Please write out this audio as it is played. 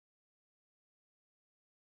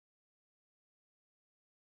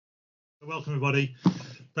Welcome everybody.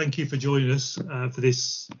 Thank you for joining us for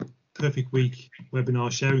this Perfect Week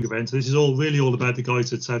webinar sharing event. So this is all about the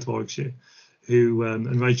guys at South Warwickshire, who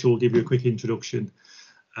and Rachel will give you a quick introduction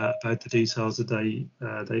about the details that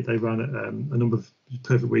they ran a number of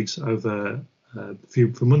Perfect Weeks over a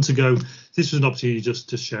few months ago. This was an opportunity just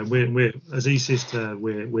to share. We're as ECIST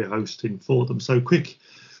we're hosting for them. So quick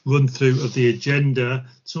run through of the agenda.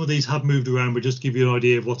 Some of these have moved around, but just to give you an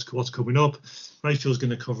idea of what's coming up. Rachel's going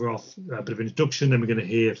to cover off a bit of an introduction, then we're going to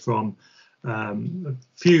hear from a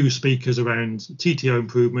few speakers around TTO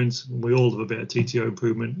improvements. We all have a bit of TTO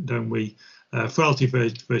improvement, don't we? Frailty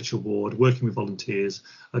Virtual Ward, working with volunteers,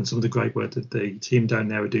 and some of the great work that the team down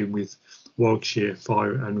there are doing with Warwickshire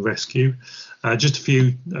Fire and Rescue. Just a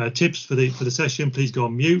few tips for the session. Please go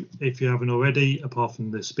on mute if you haven't already, apart from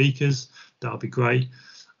the speakers. That'll be great.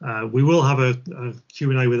 We will have a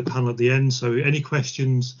Q&A with a panel at the end, so any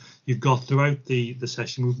questions you've got throughout the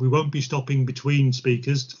session, we won't be stopping between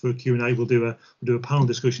speakers for a Q&A. We'll do a panel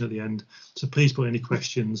discussion at the end, so please put any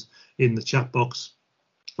questions in the chat box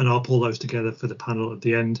and I'll pull those together for the panel at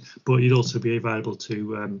the end. But you'd also be available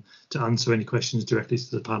to answer any questions directly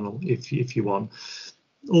to the panel if you want.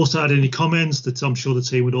 Also add any comments. That I'm sure the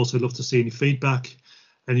team would also love to see any feedback.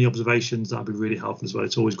 Any observations, that'd be really helpful as well.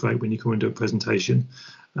 It's always great when you come and do a presentation.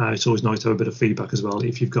 It's always nice to have a bit of feedback as well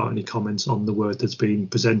if you've got any comments on the work that's been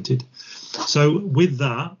presented. So with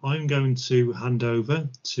that, I'm going to hand over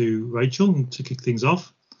to Rachel to kick things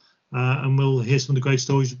off, and we'll hear some of the great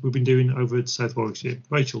stories we've been doing over at South Warwickshire.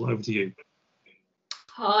 Rachel, over to you.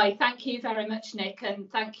 Hi, thank you very much, Nick, and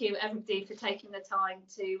thank you everybody for taking the time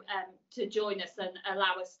to join us and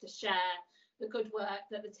allow us to share the good work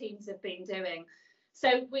that the teams have been doing.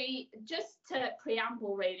 So we just to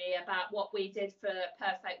preamble really about what we did for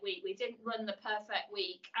Perfect Week. We didn't run the Perfect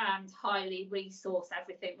Week and highly resource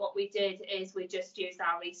everything. What we did is we just used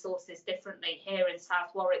our resources differently here in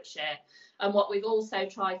South Warwickshire. And what we've also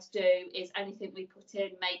tried to do is anything we put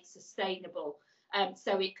in make sustainable.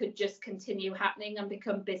 So it could just continue happening and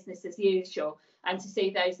become business as usual, and to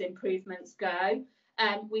see those improvements go.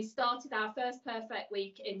 We started our first Perfect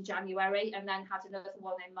Week in January and then had another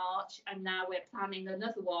one in March, and now we're planning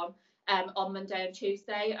another one on Monday and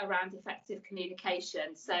Tuesday around effective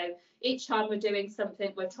communication. So each time we're doing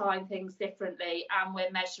something, we're trying things differently and we're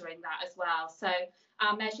measuring that as well. So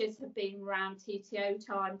our measures have been around TTO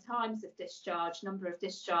time, times of discharge, number of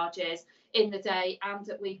discharges in the day and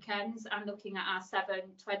at weekends, and looking at our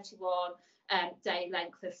 7/21 day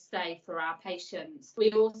length of stay for our patients.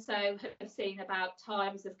 We also have seen about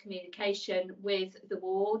times of communication with the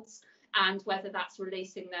wards and whether that's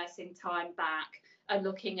releasing nursing time back and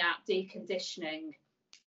looking at deconditioning.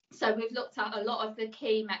 So we've looked at a lot of the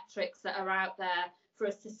key metrics that are out there for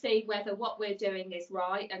us to see whether what we're doing is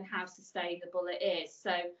right and how sustainable it is.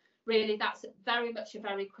 So really that's very much a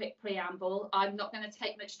very quick preamble. I'm not going to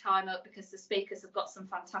take much time up because the speakers have got some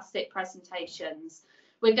fantastic presentations.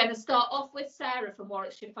 We're going to start off with Sarah from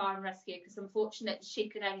Warwickshire Fire and Rescue, because unfortunately she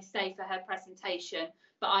can only stay for her presentation,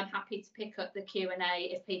 but I'm happy to pick up the Q&A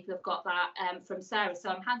if people have got that from Sarah. So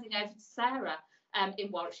I'm handing over to Sarah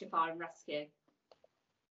in Warwickshire Fire and Rescue.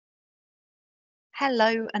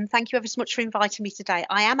 Hello, and thank you ever so much for inviting me today.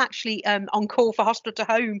 I am actually on call for Hospital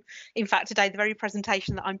to Home, in fact, today, the very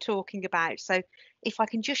presentation that I'm talking about. So if I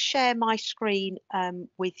can just share my screen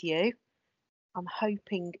with you, I'm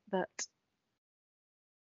hoping that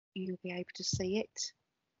you'll be able to see it.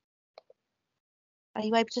 Are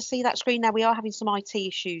you able to see that screen now? We are having some IT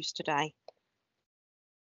issues today.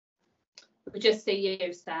 We just see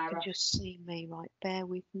you, Sarah. You can just see me, right? Bear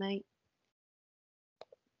with me.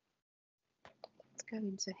 Let's go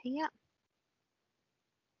into here.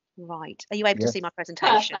 Right, are you able to see my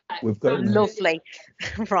presentation? Perfect. We've got it. Lovely.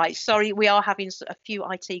 Right, sorry, we are having a few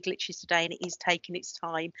IT glitches today and it is taking its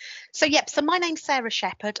time. So yep, so my name's Sarah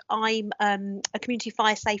Shepherd. I'm a community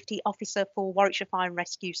fire safety officer for Warwickshire Fire and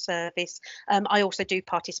Rescue Service. I also do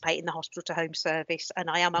participate in the Hospital to Home service and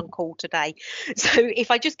I am on call today. So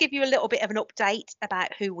if I just give you a little bit of an update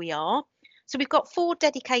about who we are. So we've got 4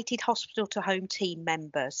 dedicated Hospital to Home team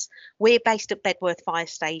members. We're based at Bedworth Fire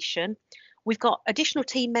Station. We've got additional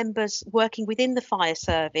team members working within the fire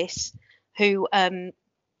service who,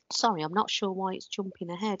 sorry, I'm not sure why it's jumping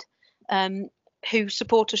ahead, who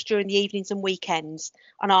support us during the evenings and weekends.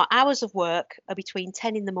 And our hours of work are between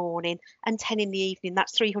 10 in the morning and 10 in the evening.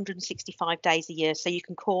 That's 365 days a year. So you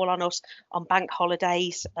can call on us on bank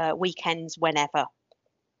holidays, weekends, whenever.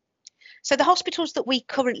 So the hospitals that we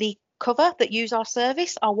currently cover that use our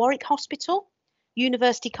service are Warwick Hospital,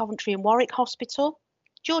 University Coventry and Warwick Hospital,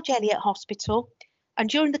 George Eliot Hospital, and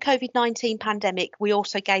during the COVID-19 pandemic, we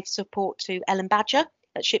also gave support to Ellen Badger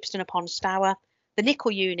at Shipston upon Stour, the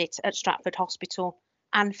Nickel unit at Stratford Hospital,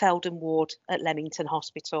 and Feldon Ward at Leamington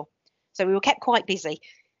Hospital. So we were kept quite busy.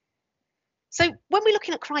 So when we're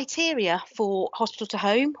looking at criteria for hospital to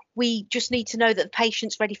home, we just need to know that the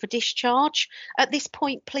patient's ready for discharge. At this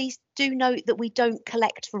point, please do note that we don't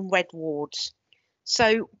collect from red wards.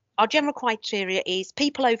 So our general criteria is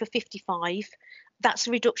people over 55. That's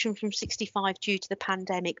a reduction from 65 due to the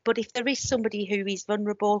pandemic. But if there is somebody who is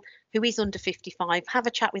vulnerable, who is under 55, have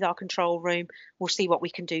a chat with our control room. We'll see what we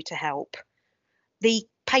can do to help. The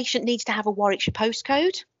patient needs to have a Warwickshire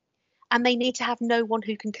postcode, and they need to have no one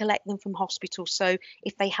who can collect them from hospital. So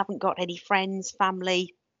if they haven't got any friends,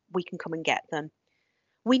 family, we can come and get them.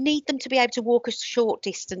 We need them to be able to walk a short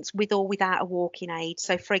distance with or without a walking aid.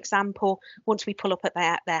 So, for example, once we pull up at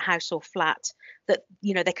their house or flat, that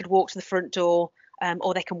they could walk to the front door,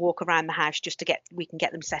 or they can walk around the house just we can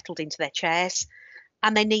get them settled into their chairs.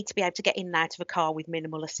 And they need to be able to get in and out of a car with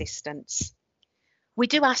minimal assistance. We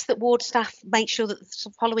do ask that ward staff make sure that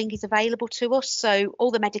the following is available to us. So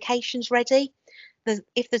all the medication's ready.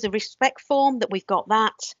 If there's a respect form, that we've got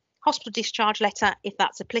that. Hospital discharge letter, if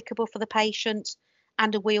that's applicable for the patient,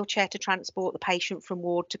 and a wheelchair to transport the patient from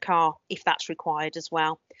ward to car, if that's required as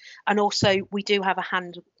well. And also we do have a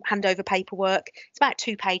handover paperwork. It's about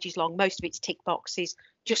 2 pages long. Most of it's tick boxes,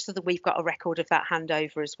 just so that we've got a record of that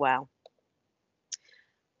handover as well.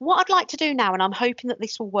 What I'd like to do now, and I'm hoping that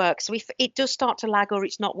this will work, so if it does start to lag or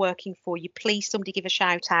it's not working for you, please somebody give a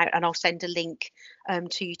shout out and I'll send a link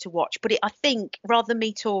to you to watch. But I think rather than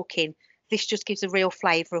me talking, this just gives a real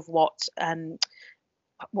flavour of what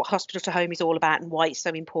hospital to home is all about and why it's so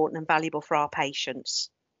important and valuable for our patients.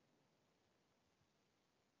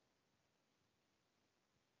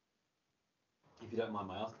 If you don't mind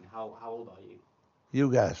my asking, how old are you?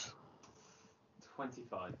 You guess.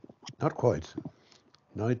 25. Not quite.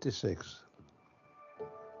 96.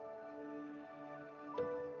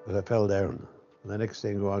 But I fell down. The next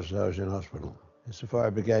thing was I was in hospital. The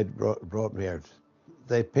fire brigade brought me out.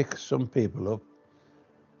 They pick some people up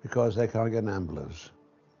because they can't get an ambulance.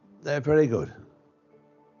 They're very good.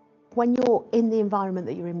 When you're in the environment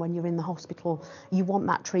that you're in, when you're in the hospital, you want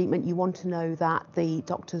that treatment. You want to know that the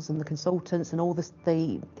doctors and the consultants and all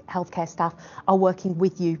the healthcare staff are working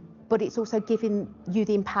with you. But it's also giving you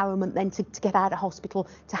the empowerment then to get out of hospital,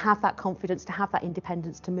 to have that confidence, to have that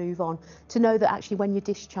independence, to move on, to know that actually when you're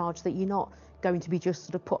discharged that you're not going to be just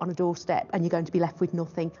sort of put on a doorstep and you're going to be left with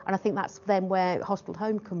nothing. And I think that's then where hospital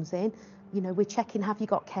home comes in. We're checking, have you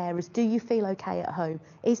got carers? Do you feel okay at home?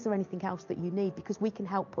 Is there anything else that you need? Because we can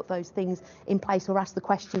help put those things in place or ask the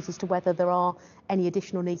questions as to whether there are any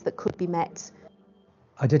additional needs that could be met.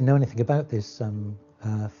 I didn't know anything about this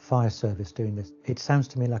fire service doing this. It sounds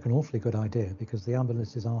to me like an awfully good idea because the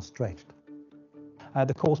ambulances are stretched.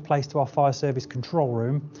 The call's placed to our fire service control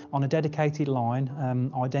room on a dedicated line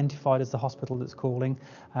identified as the hospital that's calling.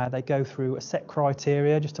 They go through a set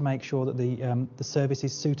criteria just to make sure that the service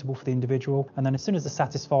is suitable for the individual, and then as soon as they're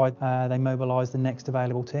satisfied they mobilise the next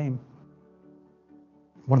available team.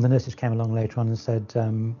 One of the nurses came along later on and said,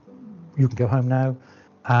 you can go home now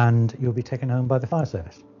and you'll be taken home by the fire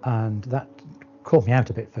service. And that caught me out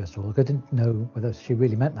a bit first of all. I didn't know whether she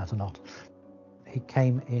really meant that or not. He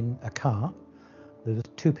came in a car. There was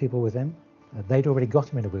 2 people with him. They'd already got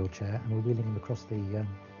him in a wheelchair and were wheeling him across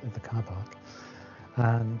the car park.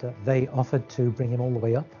 And they offered to bring him all the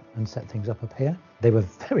way up and set things up here. They were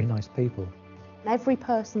very nice people. Every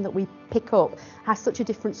person that we pick up has such a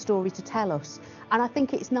different story to tell us. And I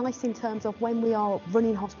think it's nice in terms of when we are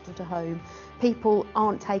running hospital to home, people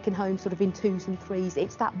aren't taken home sort of in 2s and 3s.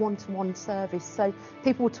 It's that one-to-one service. So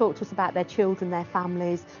people will talk to us about their children, their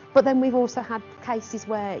families. But then we've also had cases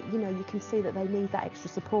where, you can see that they need that extra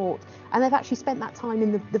support. And they've actually spent that time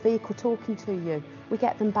in the vehicle talking to you. We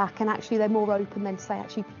get them back and actually they're more open then to say,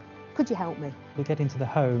 actually, could you help me? We get into the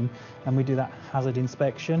home and we do that hazard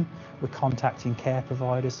inspection. We're contacting care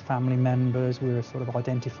providers, family members. We're sort of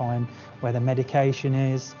identifying where the medication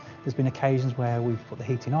is. There's been occasions where we've put the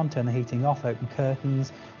heating on, turned the heating off, opened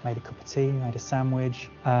curtains, made a cup of tea, made a sandwich,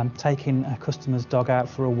 taking a customer's dog out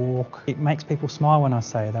for a walk. It makes people smile when I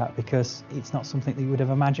say that because it's not something that you would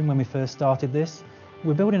have imagined when we first started this.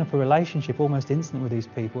 We're building up a relationship almost instantly with these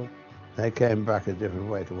people. They came back a different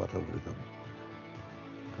way to what I would have done.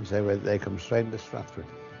 Because they come straight into Stratford.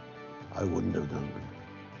 I wouldn't have done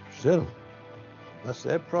it. Still, that's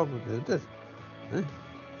their problem, isn't it? Eh?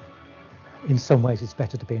 In some ways it's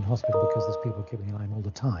better to be in hospital because there's people keeping an eye on all the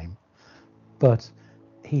time. But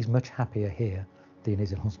he's much happier here than he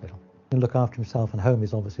is in hospital. He can look after himself and home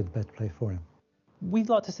is obviously the best place for him. We'd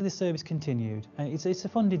like to see this service continued. It's a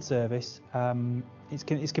funded service.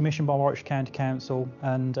 It's commissioned by Warwickshire County Council,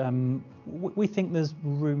 and we think there's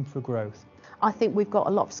room for growth. I think we've got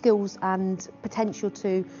a lot of skills and potential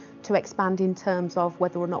to expand in terms of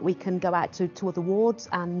whether or not we can go out to other wards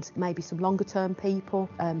and maybe some longer term people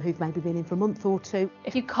who've maybe been in for a month or two.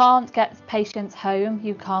 If you can't get patients home,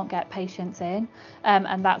 you can't get patients in,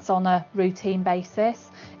 and that's on a routine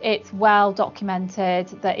basis. It's well documented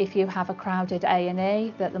that if you have a crowded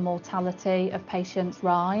A&E, that the mortality of patients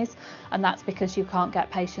rise, and that's because you can't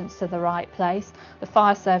get patients to the right place. The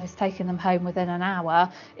fire service taking them home within an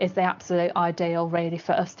hour is the absolute ideal really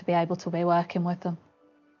for us to be able to be working with them.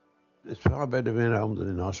 It's far better being home than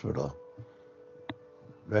in hospital.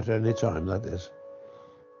 Better any time, that is.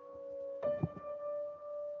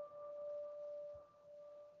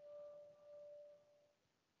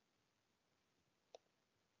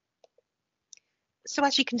 So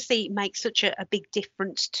as you can see, it makes such a big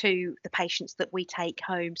difference to the patients that we take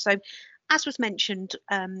home. So as was mentioned,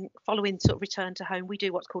 following sort of return to home, we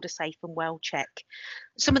do what's called a safe and well check.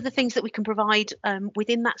 Some of the things that we can provide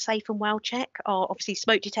within that safe and well check are obviously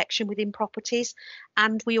smoke detection within properties,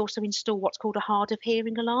 and we also install what's called a hard of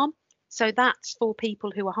hearing alarm. So that's for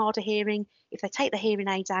people who are hard of hearing. If they take the hearing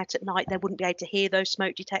aids out at night, they wouldn't be able to hear those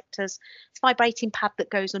smoke detectors. It's a vibrating pad that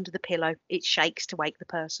goes under the pillow. It shakes to wake the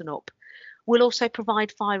person up. We'll also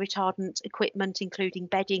provide fire retardant equipment, including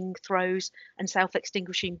bedding, throws and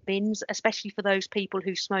self-extinguishing bins, especially for those people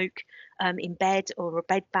who smoke in bed or are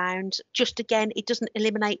bedbound. Just again, it doesn't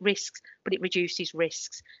eliminate risks, but it reduces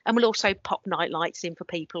risks. And we'll also pop night lights in for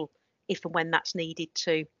people if and when that's needed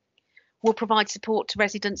too. We'll provide support to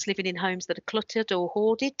residents living in homes that are cluttered or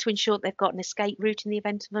hoarded to ensure that they've got an escape route in the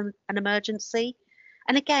event of an emergency.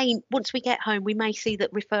 And again, once we get home, we may see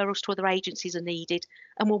that referrals to other agencies are needed,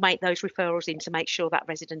 and we'll make those referrals in to make sure that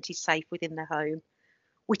resident is safe within their home.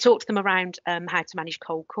 We talk to them around how to manage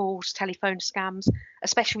cold calls, telephone scams,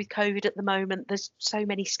 especially with COVID at the moment. There's so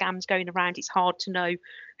many scams going around, it's hard to know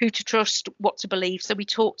who to trust, what to believe. So we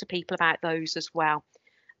talk to people about those as well.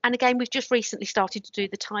 And again, we've just recently started to do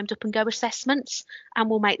the timed up and go assessments, and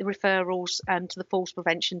we'll make the referrals to the falls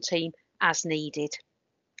prevention team as needed.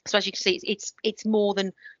 So as you can see, it's more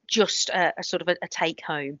than just a sort of a take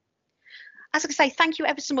home. As I say, thank you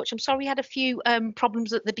ever so much. I'm sorry we had a few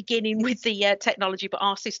problems at the beginning with the technology, but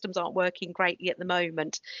our systems aren't working greatly at the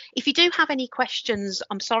moment. If you do have any questions,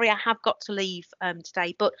 I'm sorry I have got to leave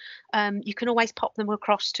today, but you can always pop them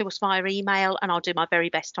across to us via email and I'll do my very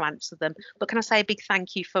best to answer them. But can I say a big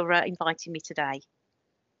thank you for inviting me today?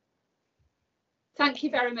 Thank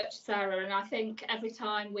you very much, Sarah. And I think every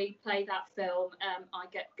time we play that film, I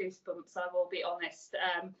get goosebumps, I will be honest,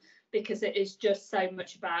 because it is just so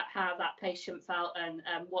much about how that patient felt and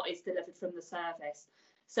what is delivered from the service.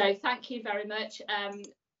 So thank you very much.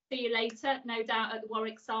 See you later, no doubt at the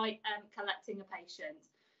Warwick site, collecting a patient.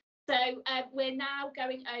 So we're now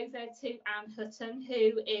going over to Anne Hutton,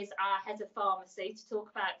 who is our head of pharmacy, to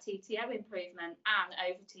talk about TTO improvement.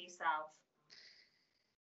 Anne, over to yourself.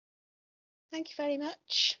 Thank you very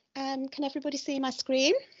much. Can everybody see my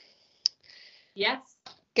screen? Yes.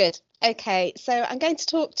 Good. Okay, so I'm going to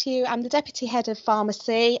talk to you. I'm the Deputy Head of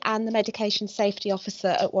Pharmacy and the Medication Safety Officer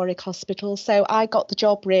at Warwick Hospital. So I got the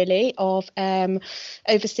job really of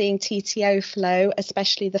overseeing TTO flow,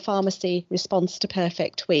 especially the pharmacy response to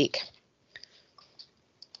Perfect Week.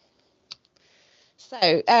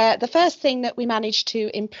 So the first thing that we managed to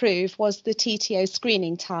improve was the TTO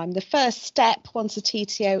screening time. The first step once a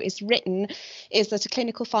TTO is written is that a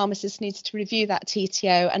clinical pharmacist needs to review that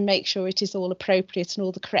TTO and make sure it is all appropriate and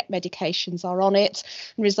all the correct medications are on it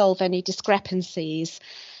and resolve any discrepancies.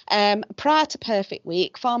 Prior to Perfect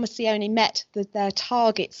Week, pharmacy only met their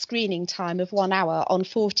target screening time of 1 hour on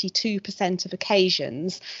 42% of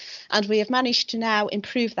occasions, and we have managed to now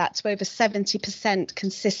improve that to over 70%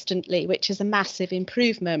 consistently, which is a massive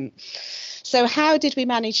improvement. So how did we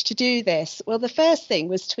manage to do this? Well, the first thing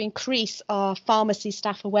was to increase our pharmacy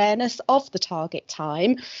staff awareness of the target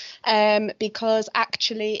time, because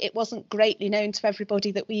actually it wasn't greatly known to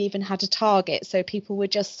everybody that we even had a target. So people were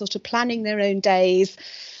just sort of planning their own days,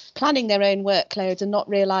 planning their own workload and not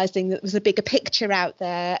realising that there was a bigger picture out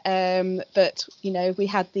there. But, you know, we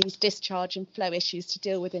had these discharge and flow issues to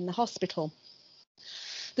deal with in the hospital.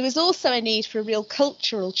 There was also a need for a real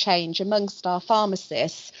cultural change amongst our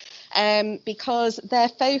pharmacists, because their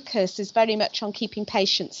focus is very much on keeping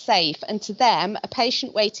patients safe, and to them a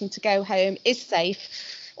patient waiting to go home is safe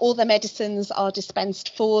All the medicines are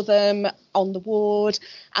dispensed for them on the ward,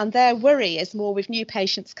 and their worry is more with new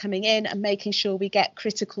patients coming in and making sure we get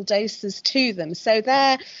critical doses to them. So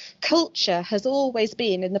their culture has always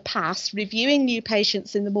been in the past reviewing new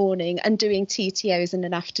patients in the morning and doing TTOs in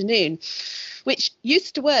an afternoon, which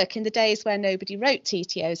used to work in the days where nobody wrote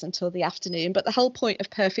TTOs until the afternoon. But the whole point of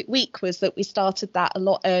Perfect Week was that we started that a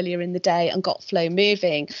lot earlier in the day and got flow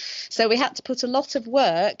moving. So we had to put a lot of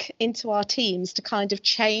work into our teams to kind of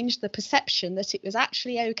change the perception that it was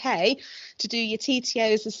actually okay to do your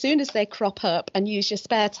TTOs as soon as they crop up and use your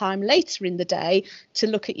spare time later in the day to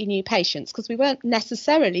look at your new patients, because we weren't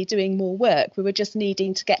necessarily doing more work. We were just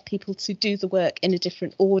needing to get people to do the work in a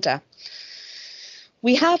different order.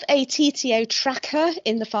 We have a TTO tracker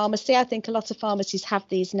in the pharmacy. I think a lot of pharmacies have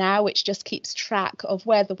these now, which just keeps track of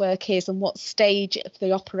where the work is and what stage of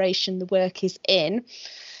the operation the work is in.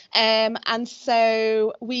 And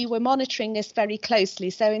so we were monitoring this very closely.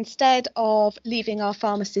 So instead of leaving our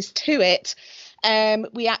pharmacists to it,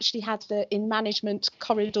 we actually had in management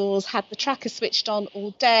corridors, had the tracker switched on all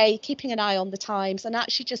day, keeping an eye on the times and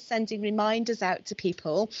actually just sending reminders out to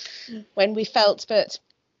people when we felt that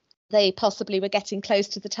they possibly were getting close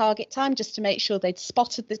to the target time, just to make sure they'd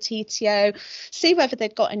spotted the TTO, see whether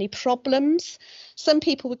they'd got any problems. Some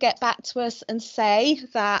people would get back to us and say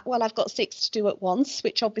that, well, I've got 6 to do at once,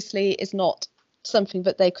 which obviously is not something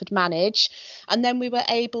that they could manage. And then we were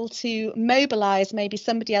able to mobilise maybe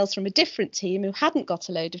somebody else from a different team who hadn't got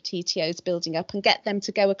a load of TTOs building up and get them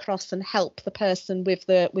to go across and help the person with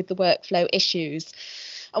the workflow issues.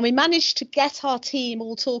 And we managed to get our team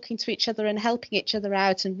all talking to each other and helping each other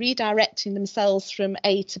out and redirecting themselves from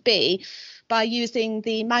A to B by using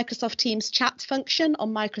the Microsoft Teams chat function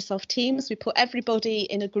on Microsoft Teams. We put everybody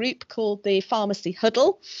in a group called the Pharmacy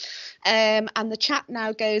Huddle. And the chat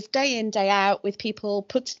now goes day in, day out with people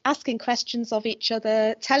asking questions of each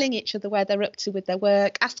other, telling each other where they're up to with their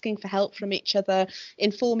work, asking for help from each other,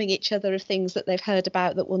 informing each other of things that they've heard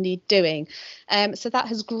about that will need doing. So that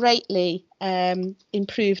has greatly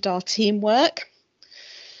improved our teamwork.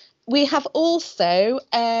 We have also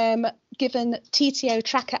given TTO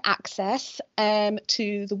tracker access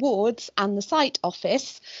to the wards and the site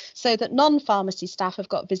office so that non-pharmacy staff have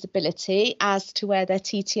got visibility as to where their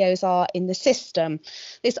TTOs are in the system.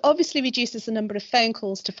 This obviously reduces the number of phone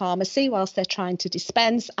calls to pharmacy whilst they're trying to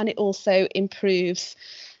dispense, and it also improves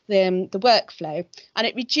the workflow, and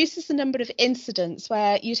it reduces the number of incidents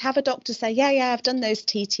where you'd have a doctor say, yeah, I've done those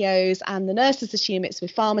TTOs, and the nurses assume it's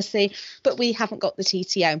with pharmacy, but we haven't got the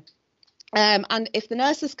TTO. And if the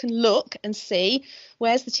nurses can look and see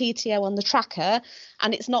where's the TTO on the tracker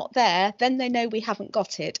and it's not there, then they know we haven't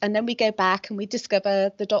got it. And then we go back and we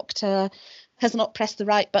discover the doctor has not pressed the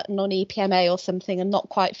right button on EPMA or something and not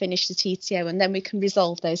quite finished the TTO, and then we can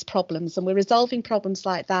resolve those problems. And we're resolving problems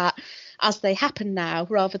like that as they happen now,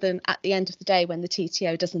 rather than at the end of the day when the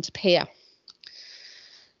TTO doesn't appear.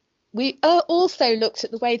 We also looked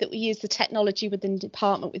at the way that we use the technology within the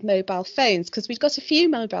department with mobile phones, because we've got a few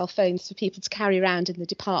mobile phones for people to carry around in the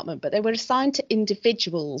department, but they were assigned to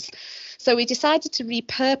individuals. So we decided to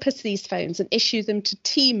repurpose these phones and issue them to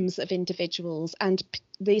teams of individuals, and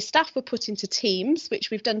the staff were put into teams,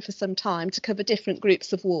 which we've done for some time, to cover different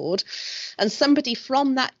groups of ward, and somebody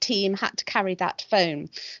from that team had to carry that phone.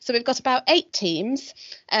 So we've got about 8 teams,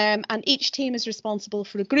 and each team is responsible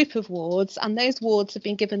for a group of wards, and those wards have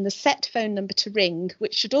been given the set phone number to ring,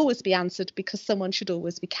 which should always be answered because someone should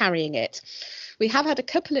always be carrying it. We have had a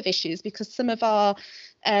couple of issues because some of our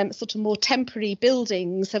sort of more temporary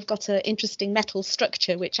buildings have got an interesting metal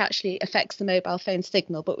structure which actually affects the mobile phone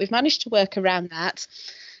signal, but we've managed to work around that.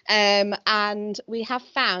 And we have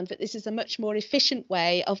found that this is a much more efficient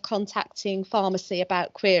way of contacting pharmacy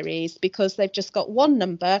about queries, because they've just got one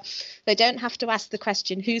number. They don't have to ask the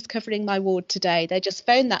question, who's covering my ward today? They just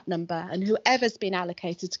phone that number, and whoever's been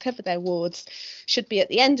allocated to cover their wards should be at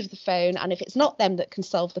the end of the phone. And if it's not them that can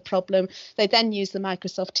solve the problem, they then use the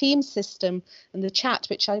Microsoft Teams system and the chat,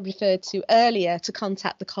 which I referred to earlier, to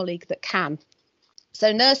contact the colleague that can.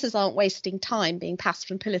 So nurses aren't wasting time being passed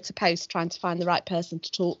from pillar to post trying to find the right person to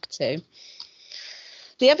talk to.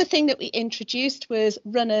 The other thing that we introduced was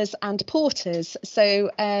runners and porters. So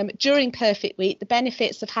during Perfect Week, the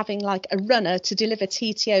benefits of having like a runner to deliver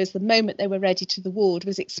TTOs the moment they were ready to the ward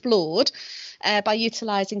was explored by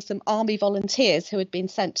utilising some army volunteers who had been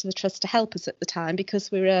sent to the trust to help us at the time,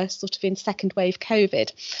 because we were sort of in second wave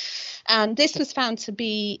COVID. And this was found to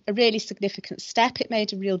be a really significant step. It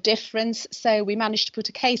made a real difference. So we managed to put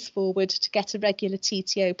a case forward to get a regular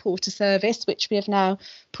TTO porter service, which we have now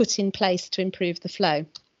put in place to improve the flow.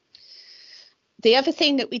 The other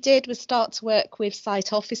thing that we did was start to work with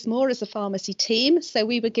site office more as a pharmacy team. So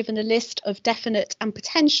we were given a list of definite and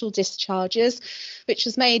potential discharges, which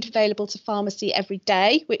was made available to pharmacy every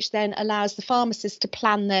day, which then allows the pharmacist to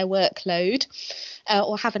plan their workload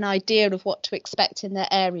or have an idea of what to expect in their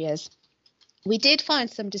areas. We did find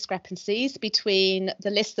some discrepancies between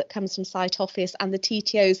the list that comes from site office and the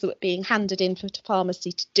TTOs that were being handed in for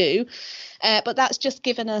pharmacy to do. But that's just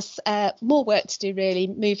given us more work to do, really,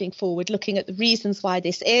 moving forward, looking at the reasons why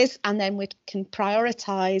this is, and then we can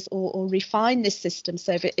prioritise or refine this system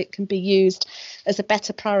so that it can be used as a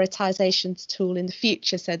better prioritisation tool in the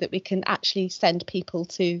future, so that we can actually send people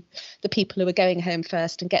to the people who are going home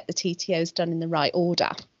first and get the TTOs done in the right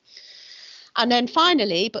order. And then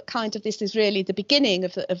finally, but kind of this is really the beginning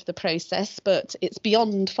of the process, but it's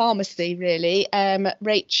beyond pharmacy really,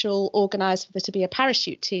 Rachel organised for there to be a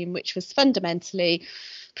parachute team, which was fundamentally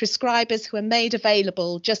prescribers who are made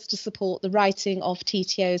available just to support the writing of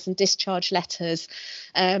TTOs and discharge letters,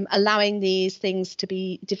 allowing these things to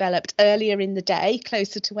be developed earlier in the day,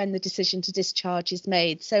 closer to when the decision to discharge is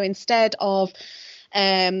made. So instead of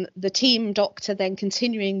the team doctor then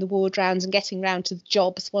continuing the ward rounds and getting round to the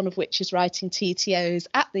jobs, one of which is writing TTOs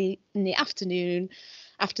in the afternoon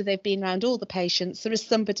after they've been round all the patients, there is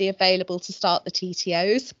somebody available to start the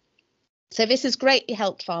TTOs. So this has greatly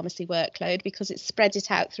helped pharmacy workload because it's spread it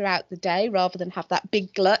out throughout the day rather than have that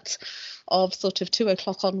big glut of sort of 2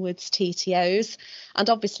 o'clock onwards TTOs. And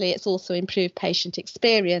obviously it's also improved patient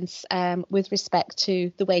experience with respect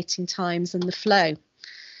to the waiting times and the flow.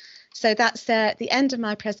 So that's the end of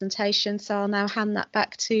my presentation. So I'll now hand that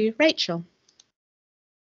back to Rachel.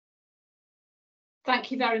 Thank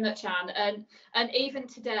you very much, Anne. And even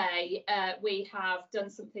today, we have done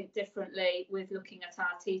something differently with looking at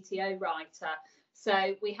our TTO writer.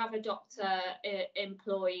 So we have a doctor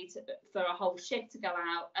employed for a whole shift to go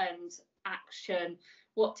out and action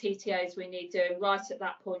what TTOs we need doing right at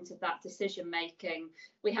that point of that decision making.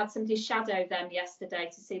 We had somebody shadow them yesterday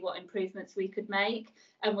to see what improvements we could make,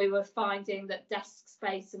 and we were finding that desk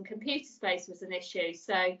space and computer space was an issue.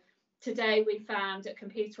 So today we found a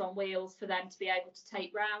computer on wheels for them to be able to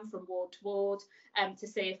take round from ward to ward to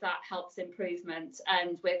see if that helps improvement,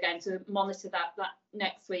 and we're going to monitor that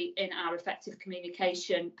next week in our effective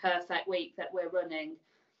communication perfect week that we're running.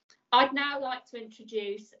 I'd now like to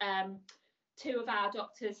introduce 2 of our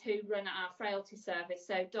doctors who run our frailty service,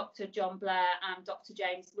 so Dr. John Blair and Dr.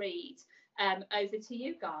 James Reed. Over to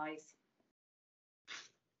you guys.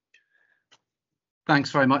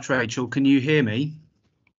 Thanks very much, Rachel. Can you hear me?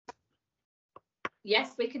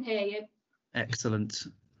 Yes, we can hear you. Excellent.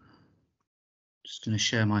 Just going to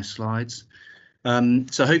share my slides.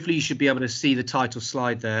 So hopefully you should be able to see the title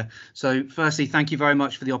slide there. So firstly, thank you very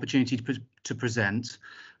much for the opportunity to present.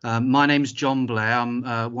 My name is John Blair. I'm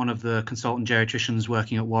one of the consultant geriatricians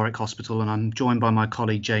working at Warwick Hospital, and I'm joined by my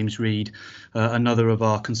colleague James Reed, another of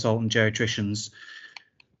our consultant geriatricians.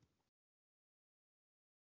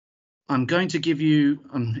 I'm going to give you,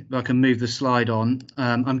 if I can move the slide on,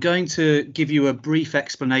 I'm going to give you a brief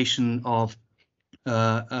explanation of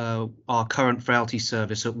our current frailty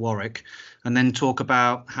service at Warwick, and then talk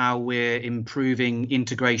about how we're improving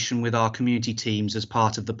integration with our community teams as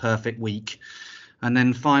part of the Perfect Week. And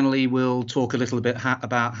then finally, we'll talk a little bit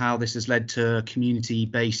about how this has led to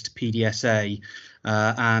community-based PDSA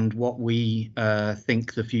and what we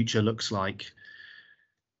think the future looks like.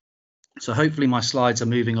 So hopefully my slides are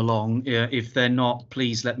moving along. If they're not,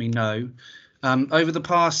 please let me know. Over the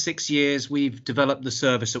past 6 years, we've developed the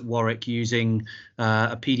service at Warwick using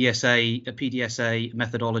a PDSA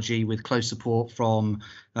methodology with close support from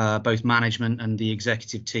both management and the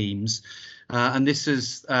executive teams. And this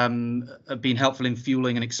has been helpful in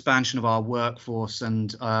fueling an expansion of our workforce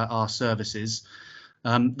and our services.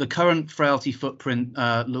 The current frailty footprint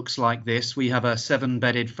looks like this. We have a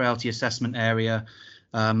 7-bedded frailty assessment area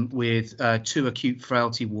with 2 acute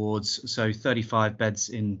frailty wards, so 35 beds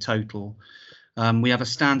in total. We have a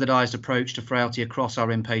standardised approach to frailty across our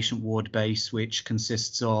inpatient ward base, which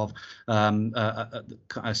consists of a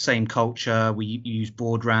same culture. We use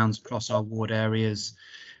board rounds across our ward areas.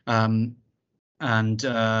 And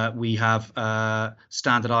we have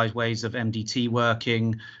standardised ways of MDT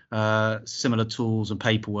working, similar tools and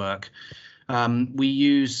paperwork. We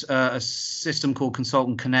use a system called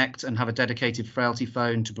Consultant Connect and have a dedicated frailty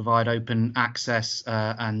phone to provide open access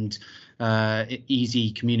and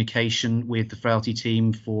easy communication with the frailty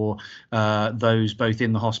team for those both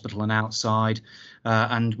in the hospital and outside.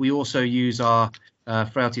 And we also use our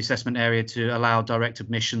frailty assessment area to allow direct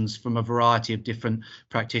admissions from a variety of different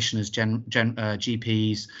practitioners,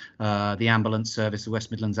 GPs, the ambulance service, the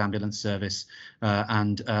West Midlands Ambulance Service,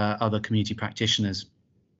 and other community practitioners.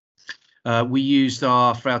 We used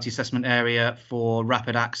our frailty assessment area for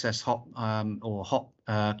rapid access hot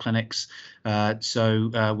clinics,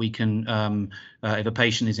 so we can, if a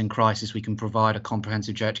patient is in crisis, we can provide a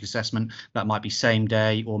comprehensive geriatric assessment that might be same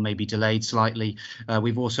day or maybe delayed slightly.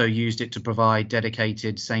 We've also used it to provide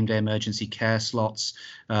dedicated same-day emergency care slots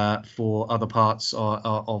for other parts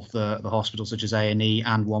of the hospital, such as A&E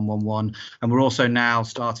and 111. And we're also now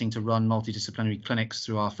starting to run multidisciplinary clinics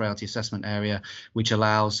through our frailty assessment area, which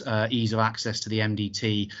allows ease of access to the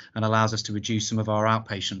MDT and allows us to reduce some of our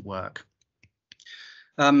outpatient work.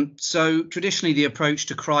 So traditionally, the approach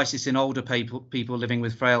to crisis in older people living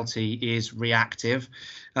with frailty is reactive,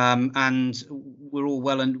 and we're all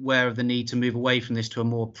well aware of the need to move away from this to a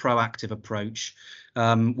more proactive approach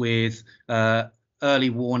with early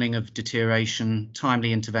warning of deterioration,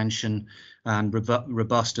 timely intervention, and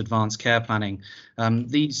robust advanced care planning.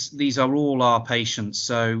 These are all our patients,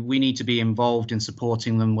 so we need to be involved in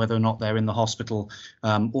supporting them, whether or not they're in the hospital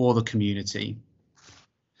or the community.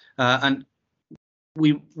 And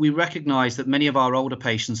we recognise that many of our older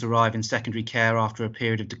patients arrive in secondary care after a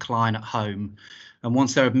period of decline at home. And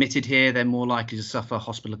once they're admitted here, they're more likely to suffer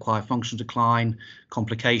hospital-acquired functional decline,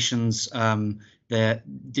 complications. They're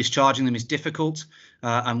discharging them is difficult,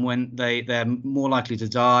 and when they're more likely to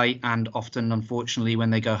die, and often, unfortunately,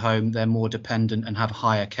 when they go home, they're more dependent and have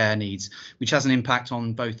higher care needs, which has an impact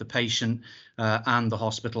on both the patient and the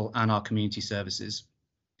hospital and our community services.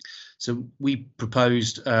 So we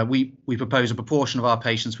proposed we propose a proportion of our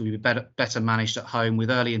patients will be better managed at home with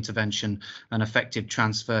early intervention and effective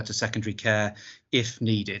transfer to secondary care if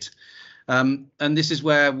needed. And this is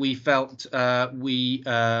where we felt we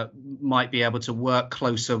might be able to work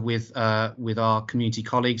closer with our community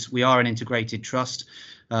colleagues. We are an integrated trust.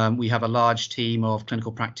 We have a large team of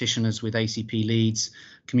clinical practitioners with ACP leads,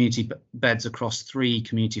 community beds across 3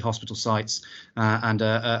 community hospital sites, and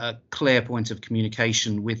a clear point of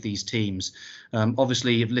communication with these teams.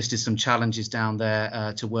 Obviously, you've listed some challenges down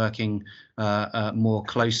there to working more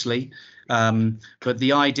closely. But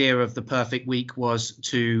the idea of the perfect week was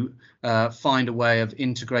to find a way of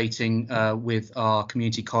integrating with our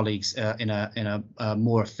community colleagues in a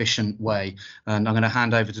more efficient way. And I'm going to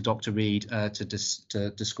hand over to Dr. Reid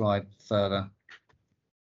to describe further.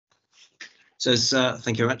 So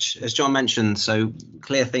thank you very much. As John mentioned, so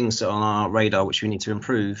clear things on our radar which we need to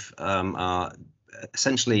improve are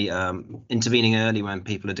essentially intervening early when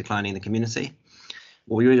people are declining in the community.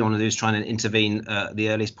 What we really want to do is try and intervene at the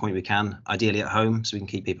earliest point we can, ideally at home, so we can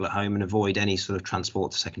keep people at home and avoid any sort of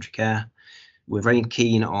transport to secondary care. We're very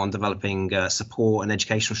keen on developing support and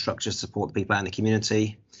educational structures to support the people out in the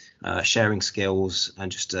community, sharing skills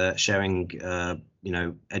and just sharing,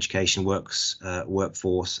 education,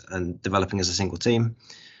 workforce and developing as a single team.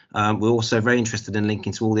 We're also very interested in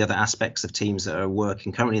linking to all the other aspects of teams that are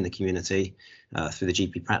working currently in the community through the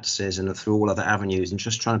GP practices and through all other avenues, and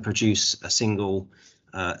just trying to produce a single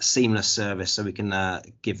seamless service so we can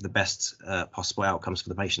give the best possible outcomes for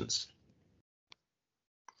the patients.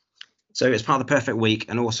 So as part of the perfect week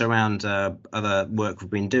and also around other work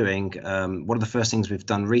we've been doing, one of the first things we've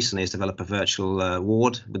done recently is develop a virtual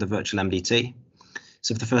ward with a virtual MDT.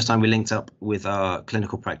 So for the first time, we linked up with our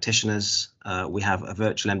clinical practitioners. We have a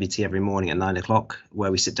virtual MDT every morning at 9 o'clock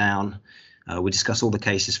where we sit down. We discuss all the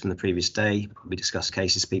cases from the previous day. We discuss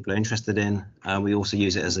cases people are interested in. We also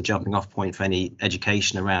use it as a jumping off point for any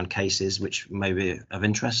education around cases which may be of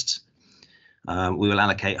interest. We will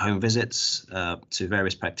allocate home visits to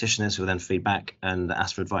various practitioners who will then feed back and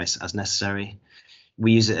ask for advice as necessary.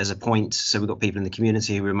 We use it as a point, so we've got people in the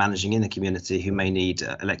community who we're managing in the community who may need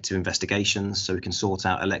elective investigations, so we can sort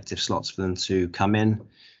out elective slots for them to come in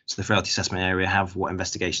to the frailty assessment area, have what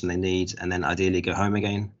investigation they need, and then ideally go home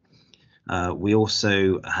again. We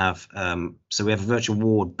also have, we have a virtual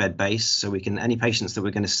ward bed base, so we can, any patients that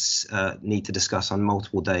we're going to need to discuss on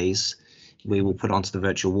multiple days, we will put onto the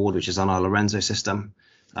virtual ward, which is on our Lorenzo system.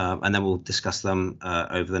 And then we'll discuss them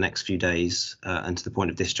over the next few days and to the point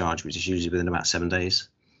of discharge, which is usually within about 7 days.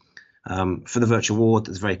 For the virtual ward,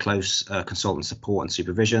 there's very close consultant support and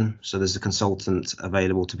supervision. So there's a consultant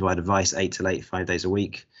available to provide advice 8 to 5 days a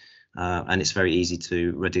week, and it's very easy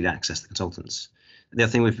to readily access the consultants. The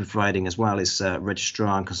other thing we've been providing as well is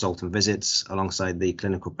registrar and consultant visits alongside the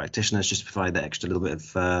clinical practitioners, just to provide that extra little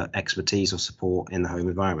bit of expertise or support in the home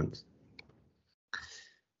environment.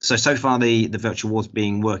 So far the virtual ward's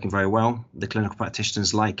been working very well. The clinical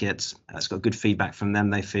practitioners like it. It's got good feedback from them.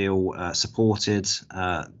 They feel supported.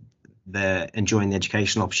 they're enjoying the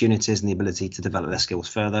educational opportunities and the ability to develop their skills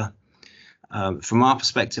further. From our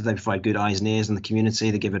perspective, they provide good eyes and ears in the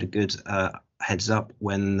community. They give it a good heads up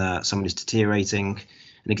when somebody's deteriorating,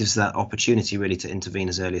 and it gives us that opportunity really to intervene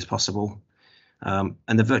as early as possible. And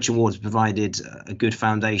the virtual wards provided a good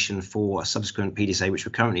foundation for a subsequent PDSA, which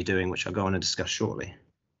we're currently doing, which I'll go on and discuss shortly.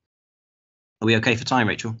 Are we okay for time,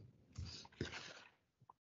 Rachel?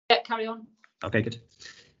 Yeah, carry on. Okay, good.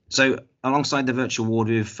 So alongside the virtual ward,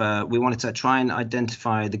 we wanted to try and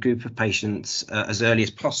identify the group of patients as early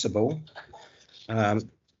as possible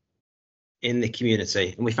in the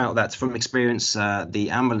community. And we found that from experience, the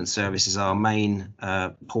ambulance service is our main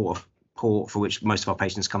port for which most of our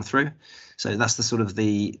patients come through. So that's the sort of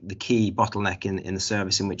the key bottleneck in the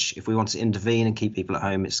service, in which if we want to intervene and keep people at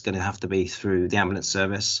home, it's going to have to be through the ambulance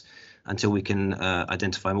service until we can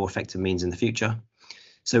identify more effective means in the future.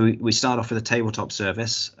 So we start off with a tabletop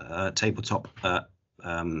service, tabletop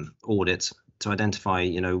audit to identify,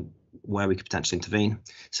 where we could potentially intervene.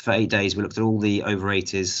 So for 8 days, we looked at all the over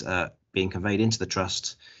 80s being conveyed into the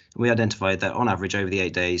trust. And we identified that on average over the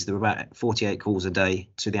 8 days, there were about 48 calls a day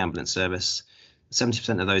to the ambulance service.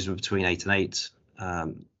 70% of those were between 8 and 8.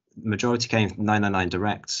 Majority came from 999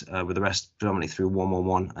 direct, with the rest predominantly through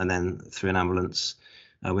 111 and then through an ambulance.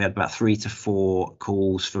 We had about 3 to 4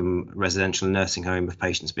 calls from residential and nursing home of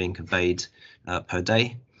patients being conveyed per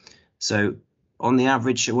day. So on the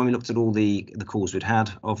average, when we looked at all the calls we'd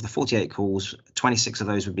had, of the 48 calls, 26 of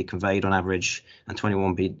those would be conveyed on average and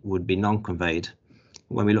 21 would be non-conveyed.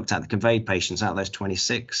 When we looked at the conveyed patients, out of those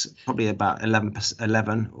 26, probably about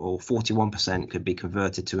 11 or 41% could be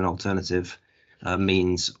converted to an alternative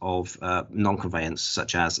means of non-conveyance,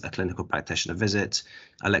 such as a clinical practitioner visit,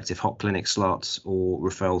 elective hot clinic slots, or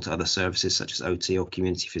referral to other services such as OT or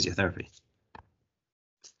community physiotherapy.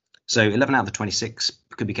 So 11 out of the 26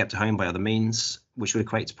 could be kept at home by other means, which would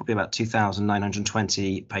equate to probably about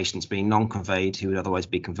 2,920 patients being non-conveyed who would otherwise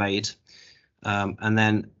be conveyed. And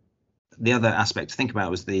then the other aspect to think about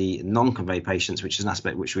was the non-conveyed patients, which is an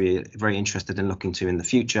aspect which we're very interested in looking to in the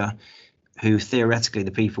future, who theoretically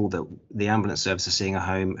the people that the ambulance service are seeing at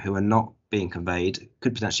home who are not being conveyed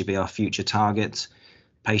could potentially be our future target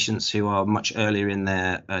patients, who are much earlier in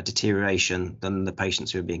their deterioration than the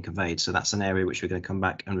patients who are being conveyed. So that's an area which we're going to come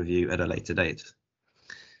back and review at a later date.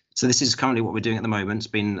 So this is currently what we're doing at the moment. It's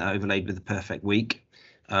been overlaid with the perfect week.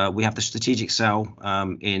 We have the strategic cell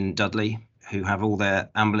in Dudley, who have all their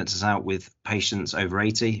ambulances out with patients over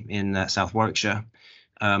 80 in South Warwickshire.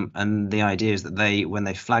 And the idea is that when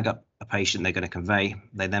they flag up a patient they're going to convey,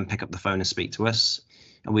 they then pick up the phone and speak to us.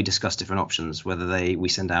 And we discuss different options, whether we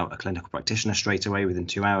send out a clinical practitioner straight away within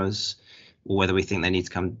 2 hours, or whether we think they need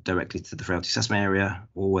to come directly to the frailty assessment area,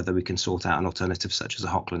 or whether we can sort out an alternative such as a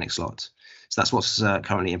hot clinic slot. So that's what's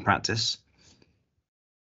currently in practice.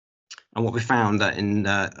 And what we found that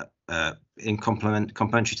in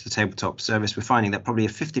complementary to the tabletop service, we're finding that probably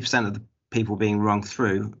 50% of the people being rung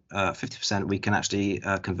through, 50% we can actually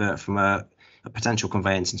convert from a potential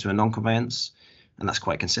conveyance into a non-conveyance, and that's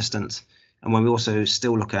quite consistent. And when we also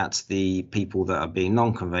still look at the people that are being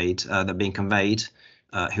non-conveyed, that are being conveyed,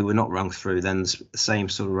 who were not rung through, then the same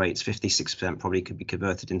sort of rates, 56% probably could be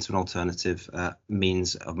converted into an alternative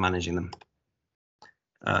means of managing them.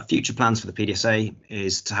 Future plans for the PDSA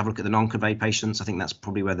is to have a look at the non-conveyed patients. I think that's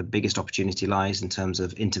probably where the biggest opportunity lies in terms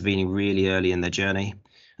of intervening really early in their journey.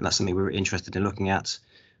 And that's something we're interested in looking at.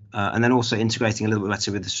 And then also integrating a little bit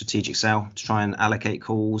better with the strategic cell to try and allocate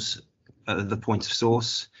calls at the point of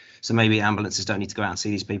source. So maybe ambulances don't need to go out and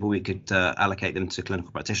see these people. We could allocate them to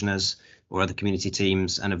clinical practitioners or other community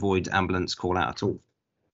teams and avoid ambulance call out at all.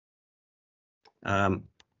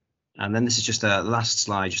 And then this is just a last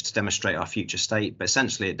slide just to demonstrate our future state. But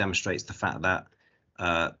essentially, it demonstrates the fact that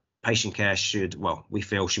patient care we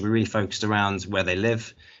feel should be really focused around where they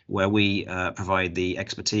live, where we provide the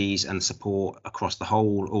expertise and support across the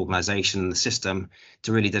whole organisation and the system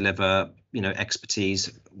to really deliver,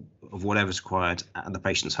 expertise of whatever's required at the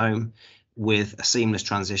patient's home, with a seamless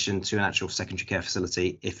transition to an actual secondary care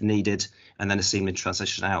facility if needed, and then a seamless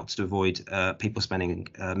transition out to avoid people spending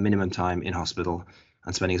minimum time in hospital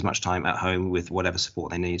and spending as much time at home with whatever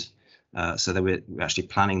support they need. So that we're actually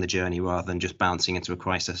planning the journey rather than just bouncing into a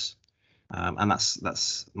crisis. And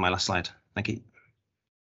that's my last slide. Thank you.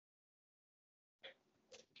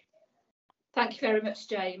 Thank you very much,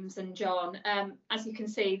 James and John. As you can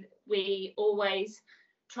see, we always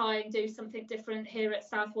try and do something different here at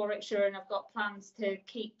South Warwickshire, and I've got plans to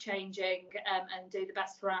keep changing and do the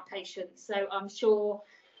best for our patients. So I'm sure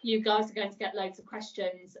you guys are going to get loads of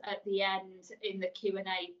questions at the end in the Q&A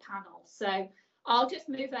panel. So I'll just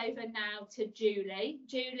move over now to Julie.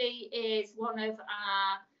 Julie is one of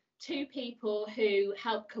our two people who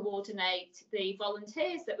help coordinate the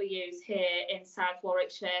volunteers that we use here in South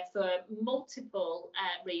Warwickshire for multiple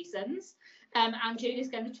reasons. And Julie's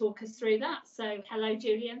going to talk us through that. So hello,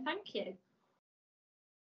 Julie, and thank you.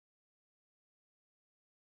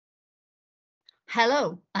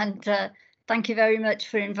 Hello, and thank you very much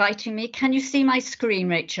for inviting me. Can you see my screen,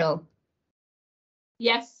 Rachel?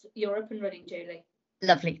 Yes, you're up and running, Julie.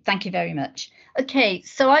 Lovely, thank you very much. Okay,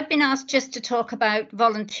 so I've been asked just to talk about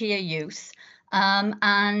volunteer use.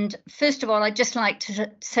 And first of all, I'd just like to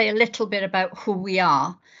say a little bit about who we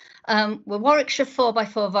are. We're Warwickshire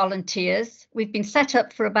 4x4 volunteers. We've been set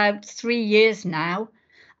up for about 3 years now.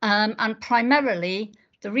 And primarily,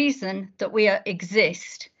 the reason that we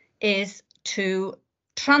exist is to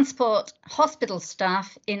transport hospital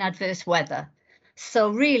staff in adverse weather. So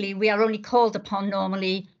really, we are only called upon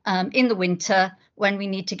normally in the winter when we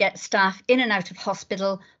need to get staff in and out of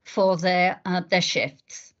hospital for their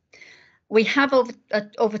shifts. We have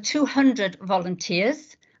over 200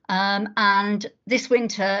 volunteers, and this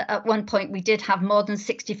winter at one point we did have more than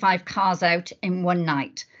 65 cars out in one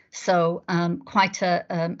night. So quite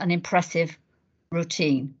an impressive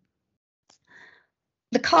routine.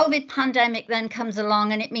 The COVID pandemic then comes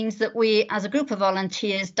along, and it means that we, as a group of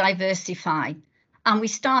volunteers, diversify. And we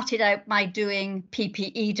started out by doing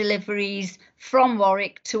PPE deliveries from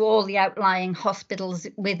Warwick to all the outlying hospitals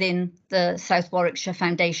within the South Warwickshire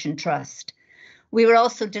Foundation Trust. We were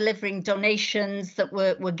also delivering donations that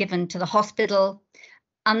were given to the hospital.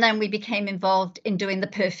 And then we became involved in doing the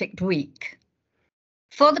Perfect Week.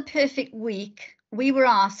 For the Perfect Week, we were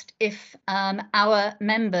asked if our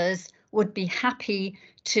members would be happy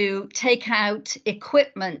to take out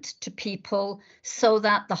equipment to people so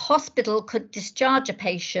that the hospital could discharge a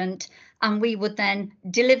patient, and we would then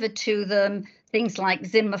deliver to them things like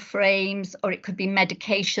Zimmer frames, or it could be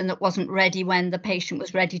medication that wasn't ready when the patient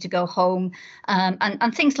was ready to go home,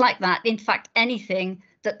 and things like that. In fact, anything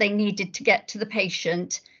that they needed to get to the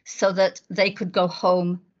patient so that they could go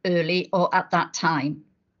home early or at that time.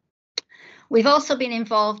 We've also been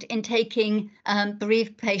involved in taking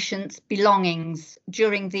bereaved patients' belongings.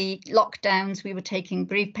 During the lockdowns, we were taking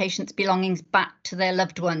bereaved patients' belongings back to their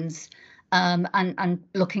loved ones and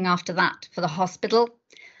looking after that for the hospital.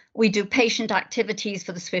 We do patient activities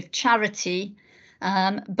for the Swift charity,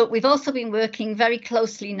 but we've also been working very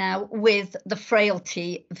closely now with the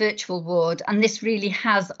Frailty virtual ward, and this really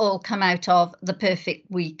has all come out of the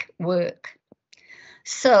Perfect Week work.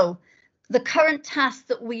 So the current task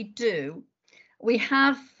that we do, we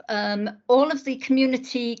have all of the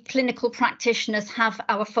community clinical practitioners have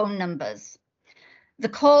our phone numbers. The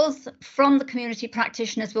calls from the community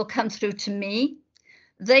practitioners will come through to me.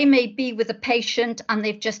 They may be with a patient and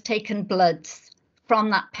they've just taken bloods from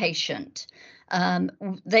that patient.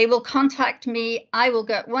 They will contact me. I will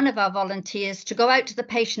get one of our volunteers to go out to the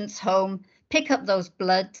patient's home, pick up those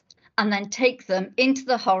bloods, and then take them into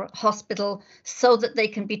the hospital so that they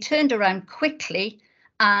can be turned around quickly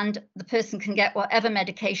and the person can get whatever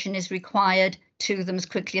medication is required to them as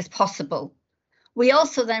quickly as possible. We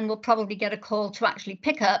also then will probably get a call to actually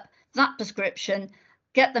pick up that prescription,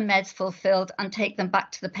 get the meds fulfilled and take them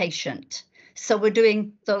back to the patient. So we're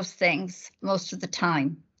doing those things most of the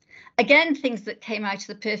time. Again, things that came out of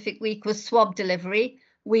the Perfect Week was swab delivery.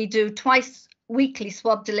 We do twice weekly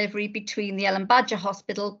swab delivery between the Ellen Badger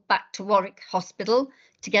Hospital back to Warwick Hospital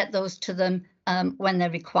to get those to them when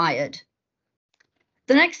they're required.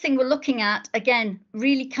 The next thing we're looking at, again,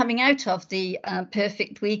 really coming out of the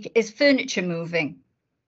Perfect Week, is furniture moving.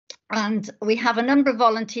 And we have a number of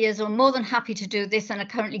volunteers who are more than happy to do this and are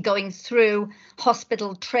currently going through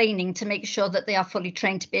hospital training to make sure that they are fully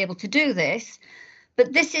trained to be able to do this.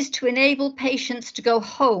 But this is to enable patients to go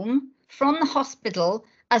home from the hospital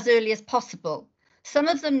as early as possible. Some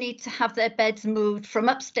of them need to have their beds moved from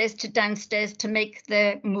upstairs to downstairs to make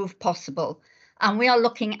their move possible. And we are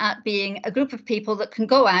looking at being a group of people that can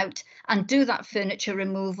go out and do that furniture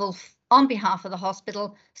removal on behalf of the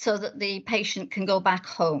hospital so that the patient can go back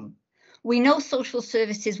home. We know social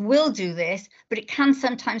services will do this, but it can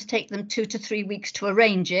sometimes take them 2 to 3 weeks to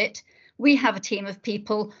arrange it. We have a team of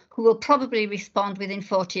people who will probably respond within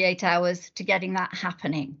 48 hours to getting that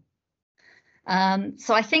happening.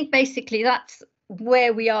 So I think basically that's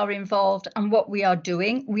where we are involved and what we are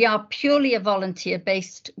doing. We are purely a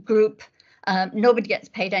volunteer-based group. Nobody gets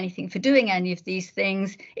paid anything for doing any of these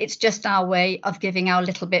things. It's just our way of giving our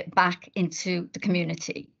little bit back into the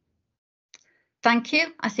community. Thank you.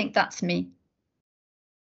 I think that's me.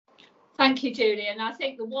 Thank you, Julie. And I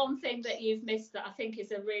think the one thing that you've missed that I think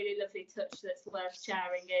is a really lovely touch that's worth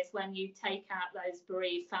sharing is when you take out those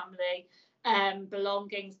bereaved family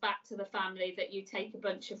belongings back to the family, that you take a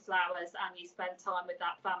bunch of flowers and you spend time with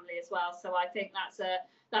that family as well. So I think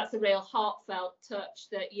that's a real heartfelt touch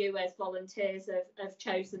that you as volunteers have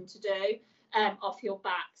chosen to do off your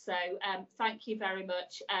back. So thank you very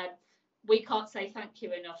much. We can't say thank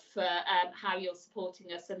you enough for how you're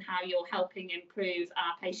supporting us and how you're helping improve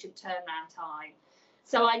our patient turnaround time.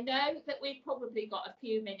 So I know that we've probably got a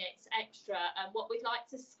few minutes extra, and what we'd like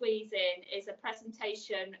to squeeze in is a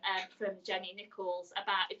presentation from Jenny Nichols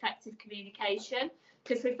about effective communication,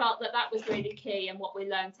 because we felt that was really key and what we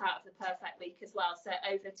learned out of the Perfect Week as well. So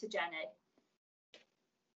over to Jenny.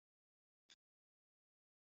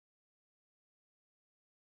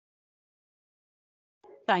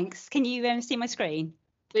 Thanks. Can you see my screen?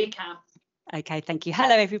 We can. Okay, thank you.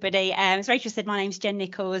 Hello, everybody. As Rachel said, my name's Jen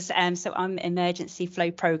Nichols, so I'm Emergency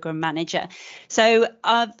Flow Programme Manager. So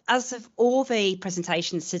as of all the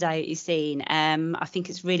presentations today that you've seen, I think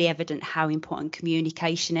it's really evident how important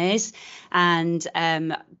communication is, and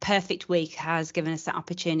Perfect Week has given us that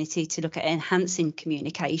opportunity to look at enhancing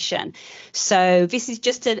communication. So this is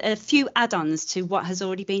just a few add-ons to what has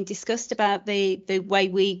already been discussed about the way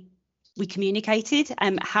we communicated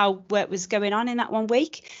and how work was going on in that 1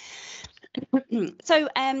 week. So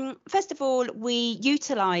first of all, we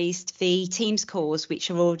utilised the Teams calls, which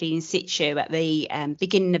are already in situ at the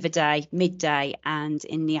beginning of the day, midday and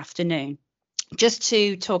in the afternoon, just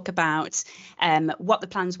to talk about what the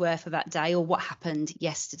plans were for that day or what happened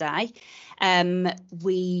yesterday.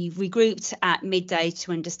 We regrouped at midday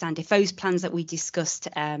to understand if those plans that we discussed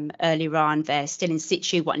earlier on, they're still in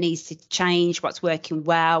situ, what needs to change, what's working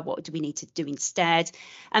well, what do we need to do instead.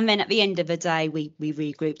 And then at the end of the day, we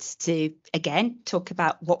regrouped to, again, talk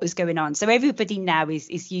about what was going on. So everybody now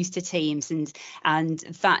is used to Teams, and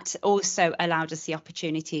that also allowed us the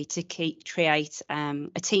opportunity to create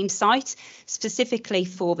a team site specifically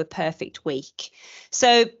for the Perfect Week.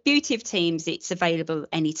 So beauty of Teams, it's available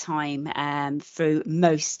anytime through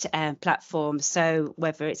most platforms. So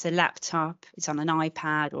whether it's a laptop, it's on an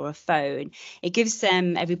iPad or a phone, it gives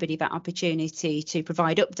everybody that opportunity to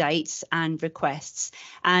provide updates and requests.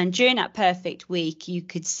 And during that Perfect Week, you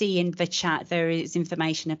could see in the chat there is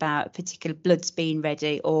information about particular bloods being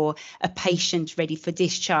ready or a patient ready for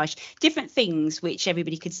discharge, different things which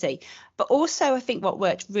everybody could see. But also I think what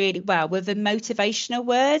worked really well were the motivational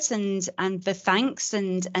words and the thanks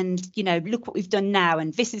and you know, look what we've done now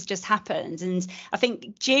and this has just happened. And I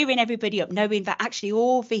think cheering everybody up, knowing that actually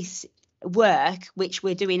all this work which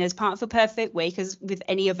we're doing as part of a Perfect Week, as with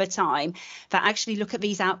any other time, that actually look at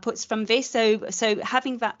these outputs from this. So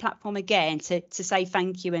having that platform again to say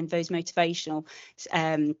thank you and those motivational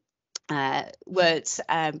words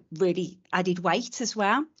really added weight as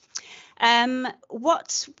well.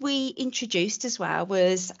 What we introduced as well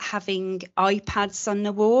was having iPads on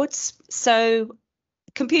the wards. So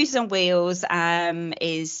Computers on Wheels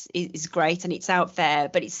is great and it's out there,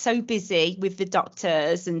 but it's so busy with the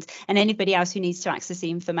doctors and anybody else who needs to access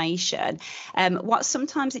the information. What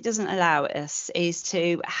sometimes it doesn't allow us is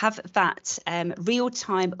to have that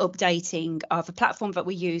real-time updating of a platform that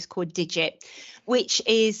we use called Digit, which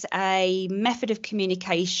is a method of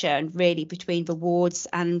communication really between the wards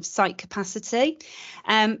and site capacity.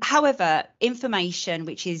 However, information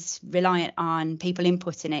which is reliant on people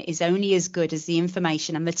inputting it is only as good as the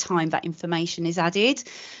information and the time that information is added.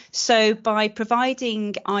 So by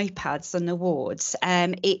providing iPads on the wards,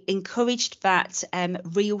 it encouraged that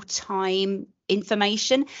real-time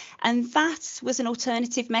information, and that was an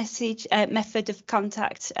alternative method of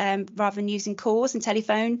contact rather than using calls and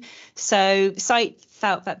telephone. So the site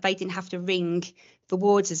felt that they didn't have to ring the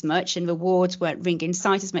wards as much and the wards weren't ringing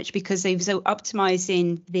site as much because they were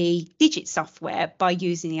optimizing the Digit software by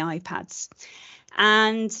using the iPads.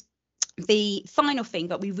 And the final thing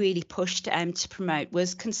that we really pushed to promote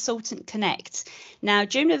was Consultant Connect. Now,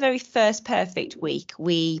 during the very first Perfect Week,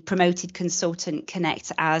 we promoted Consultant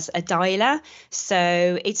Connect as a dialer.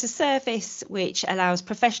 So it's a service which allows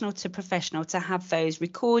professional to have those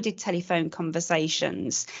recorded telephone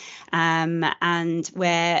conversations and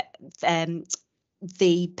where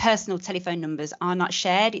the personal telephone numbers are not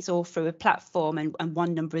shared. It's all through a platform and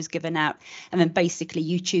one number is given out. And then basically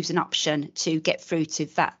you choose an option to get through to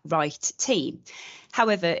that right team.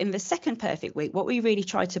 However, in the second Perfect Week, what we really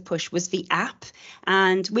tried to push was the app.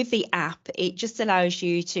 And with the app, it just allows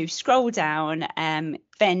you to scroll down,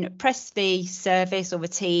 then press the service or the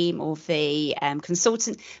team or the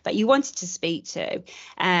consultant that you wanted to speak to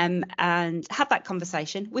and have that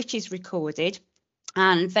conversation, which is recorded.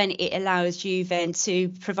 and then it allows you then to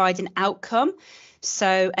provide an outcome.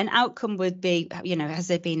 So an outcome would be, has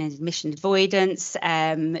there been an admission avoidance?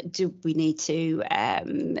 Do we need to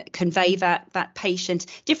convey that patient?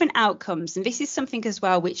 Different outcomes, and this is something as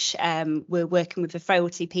well which we're working with the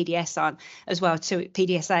frailty PDS on as well, to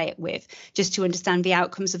PDSA with, just to understand the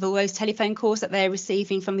outcomes of all those telephone calls that they're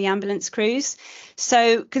receiving from the ambulance crews.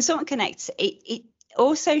 So Consultant Connect, it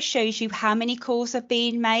also shows you how many calls have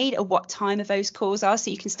been made or what time of those calls are, so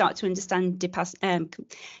you can start to understand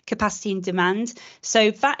capacity and demand. So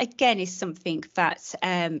that again is something that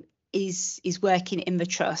is working in the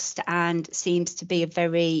trust and seems to be a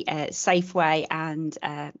very safe way and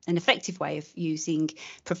an effective way of using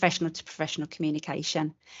professional to professional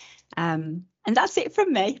communication. And that's it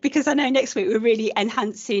from me, because I know next week we're really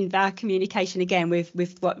enhancing our communication again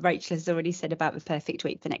with what Rachel has already said about the perfect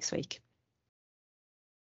week for next week.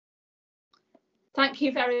 Thank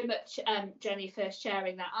you very much, Jenny, for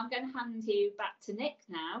sharing that. I'm going to hand you back to Nick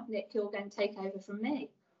now. Nick, you're going to take over from me.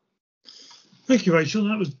 Thank you,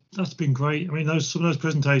 Rachel. That's been great. I mean, some of those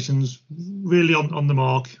presentations really on the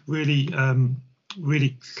mark, really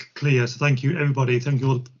really clear. So thank you, everybody. Thank you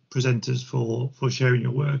all the presenters for sharing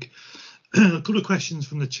your work. A couple of questions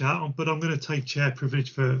from the chat, but I'm going to take chair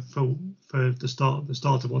privilege for the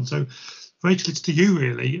start of one. So, Rachel, it's to you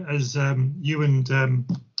really, as you and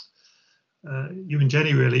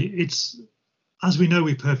Jenny, really. It's, as we know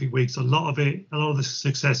with Perfect Weeks, a lot of the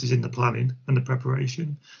success is in the planning and the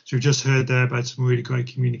preparation. So we've just heard there about some really great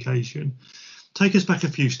communication. Take us back a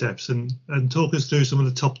few steps and talk us through some of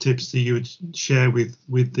the top tips that you would share with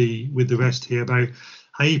the rest here about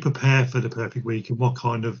how you prepare for the Perfect Week and what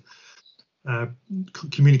kind of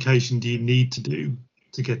communication do you need to do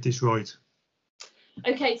to get this right.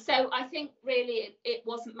 Okay, so I think really it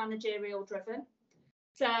wasn't managerial driven.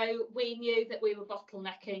 So we knew that we were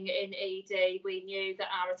bottlenecking in ED. We knew that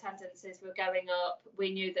our attendances were going up.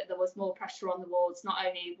 We knew that there was more pressure on the wards, not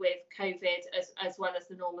only with COVID as well as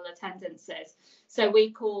the normal attendances. So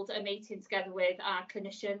we called a meeting together with our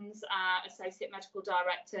clinicians, our associate medical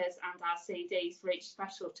directors and our CDs for each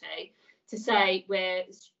specialty to say, we're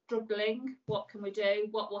struggling, what can we do,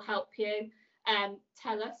 what will help you,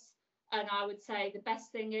 tell us. And I would say the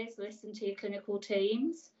best thing is listen to your clinical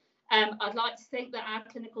teams. I'd like to think that our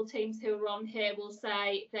clinical teams who are on here will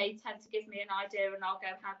say they tend to give me an idea and I'll go,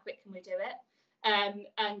 how quick can we do it?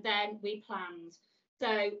 And then we planned.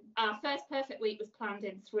 So our first Perfect Week was planned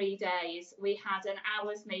in 3 days. We had an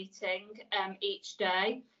hour's meeting each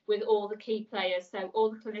day with all the key players. So all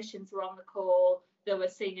the clinicians were on the call. There were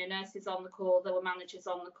senior nurses on the call. There were managers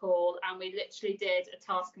on the call. And we literally did a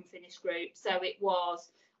task and finish group. So it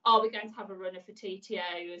was, are we going to have a runner for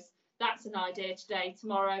TTOs? That's an idea today,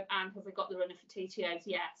 tomorrow, and have we got the runner for TTOs?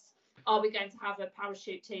 Yes. Are we going to have a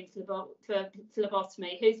parachute team for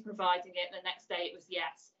phlebotomy? Who's providing it? The next day it was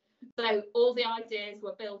yes. So all the ideas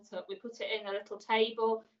were built up. We put it in a little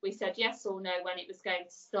table. We said yes or no when it was going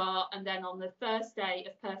to start. And then on the first day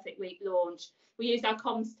of Perfect Week launch, we used our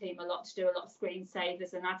comms team a lot to do a lot of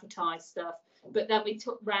screensavers and advertise stuff. But then we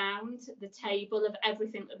took round the table of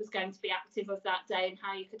everything that was going to be active of that day and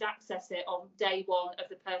how you could access it on day one of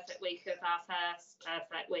the Perfect Week of our first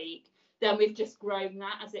Perfect Week. Then we've just grown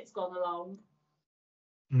that as it's gone along.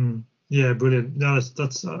 Yeah, brilliant. No,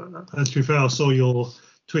 that's to be fair, I saw your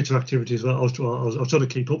Twitter activity as well. I was trying to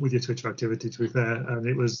keep up with your Twitter activity, to be fair, and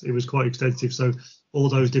it was quite extensive. So all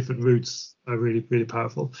those different routes are really, really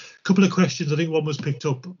powerful. A couple of questions. I think one was picked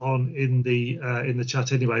up on in the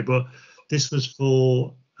chat anyway, but this was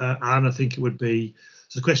for Anne, I think it would be.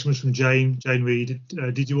 So the question was from Jane Reed.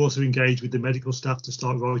 Did you also engage with the medical staff to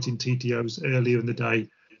start writing TTOs earlier in the day?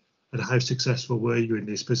 And how successful were you in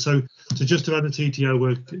this? But so just around the TTO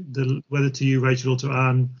work, whether to you, Rachel, or to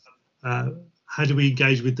Anne, how do we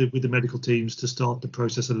engage with the medical teams to start the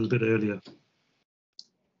process a little bit earlier?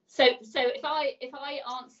 So if I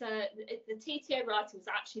answer, the TTO writing was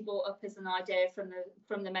actually brought up as an idea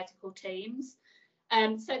from the medical teams.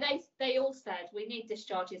 So they all said we need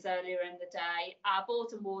discharges earlier in the day. Our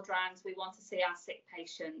board and ward rounds, we want to see our sick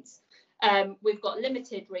patients. We've got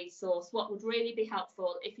limited resource. What would really be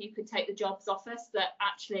helpful if you could take the jobs off us that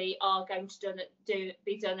actually are going to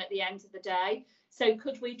be done at the end of the day. So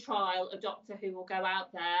could we trial a doctor who will go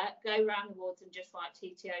out there, go around the wards and just write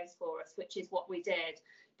TTOs for us, which is what we did.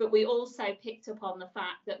 But we also picked up on the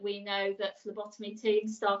fact that we know that phlebotomy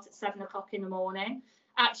teams start at 7 o'clock in the morning.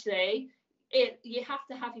 Actually, you have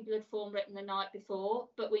to have your blood form written the night before,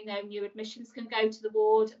 but we know new admissions can go to the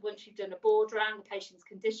ward. Once you've done a board round, the patient's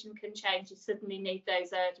condition can change. You suddenly need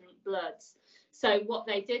those urgent bloods. So what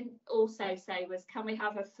they didn't also say was, can we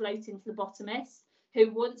have a floating phlebotomist? who,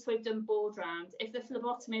 once we've done board round, if the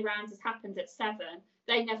phlebotomy round has happened at 7,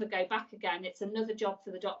 they never go back again. It's another job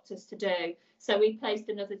for the doctors to do. So we placed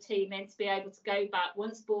another team in to be able to go back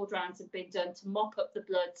once board rounds have been done to mop up the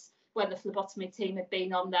bloods when the phlebotomy team had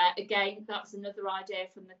been on there. Again, that's another idea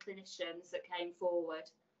from the clinicians that came forward.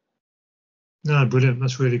 No, brilliant.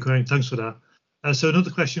 That's really great. Thanks for that. So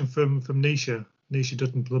another question from Nisha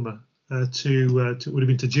Dutton Plummer would have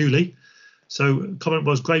been to Julie. So comment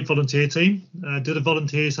was, great volunteer team. Do the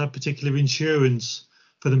volunteers have particular insurance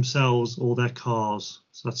for themselves or their cars?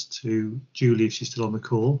 So that's to Julie if she's still on the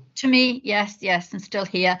call. To me, yes, I'm still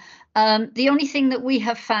here. The only thing that we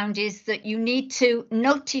have found is that you need to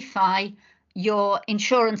notify your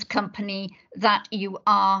insurance company that you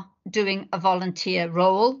are doing a volunteer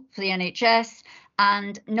role for the NHS,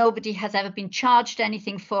 and nobody has ever been charged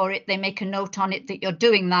anything for it. They make a note on it that you're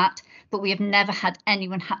doing that, but we have never had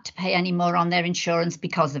anyone had to pay any more on their insurance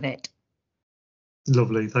because of it.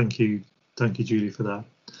 Lovely. Thank you, Julie, for that.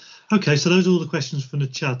 Okay, so those are all the questions from the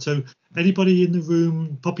chat. So anybody in the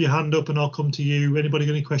room, pop your hand up and I'll come to you. Anybody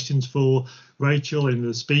got any questions for Rachel, any of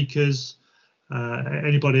the speakers?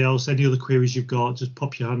 Anybody else, any other queries you've got, just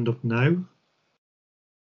pop your hand up now.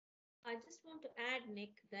 I just want to add,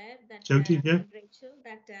 Nick, there that yeah. Rachel,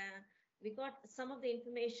 that we got some of the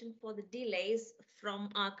information for the delays from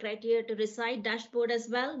our criteria to reside dashboard as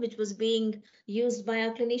well, which was being used by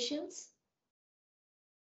our clinicians.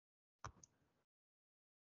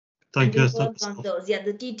 Thank you. On those, yeah,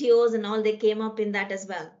 the TTOs and all, they came up in that as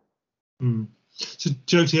well. So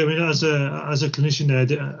Jyoti, I mean, as a clinician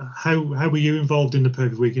there, how were you involved in the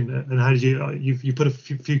Perfect Week, and how did you put a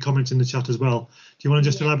few comments in the chat as well? Do you want to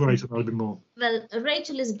just elaborate on that a bit more? Well,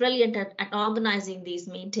 Rachel is brilliant at organizing these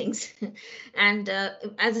meetings. And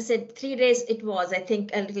as I said, 3 days it was, I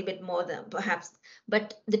think a little bit more than perhaps,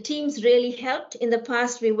 but the teams really helped. In the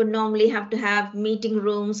past, we would normally have to have meeting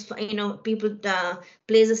rooms for, people,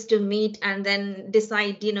 places to meet and then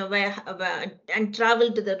decide, where and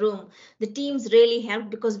travel to the room. The teams really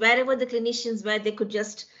helped because wherever the clinicians were, they could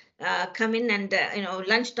just come in and,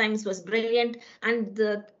 lunch times was brilliant. And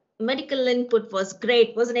the medical input was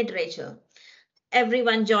great, wasn't it, Rachel?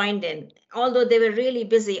 Everyone joined in, although they were really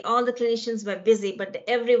busy. All the clinicians were busy, but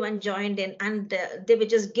everyone joined in, and they were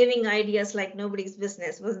just giving ideas like nobody's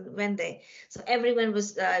business, weren't they? So everyone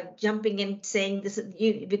was jumping in, saying, "This,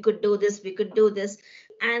 we could do this, we could do this,"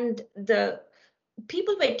 and the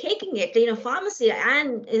people were taking it. Pharmacy,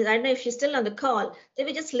 and I don't know if she's still on the call. They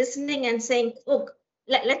were just listening and saying, "Oh,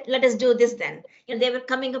 let us do this then." They were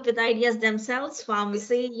coming up with ideas themselves.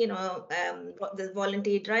 Pharmacy, the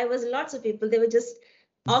volunteer drivers, lots of people, they were just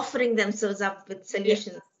offering themselves up with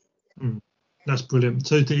solutions. That's brilliant.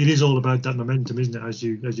 So it is all about that momentum, isn't it, as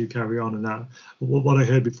you carry on? And that what I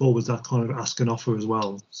heard before was that kind of ask and offer as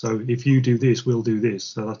well. So if you do this, we'll do this.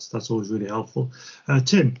 So that's always really helpful.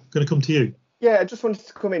 Tim, going to come to you. Yeah, I just wanted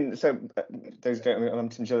to come in. So those who don't know, I'm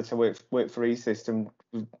Tim Gillett. I work for ECIST, and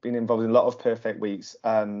we've been involved in a lot of Perfect Weeks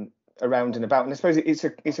around and about. And I suppose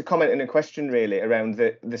it's a comment and a question really around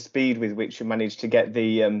the speed with which you managed to get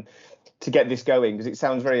this going, because it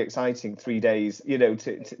sounds very exciting. 3 days,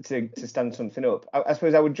 to stand something up. I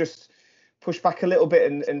suppose I would just push back a little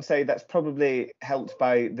bit and say that's probably helped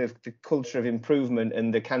by the culture of improvement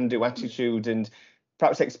and the can-do attitude and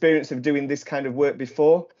perhaps experience of doing this kind of work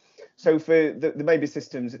before. So for the maybe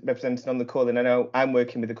systems represented on the call, and I know I'm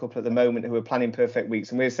working with a couple at the moment who are planning Perfect Weeks,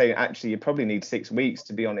 and we're saying actually you probably need 6 weeks,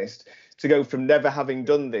 to be honest, to go from never having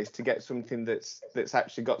done this to get something that's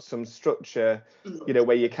actually got some structure,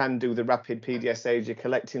 where you can do the rapid PDSAs, you're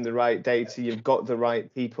collecting the right data, you've got the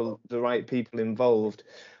right people involved,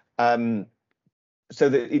 so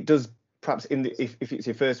that it does. Perhaps if it's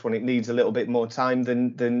your first one, it needs a little bit more time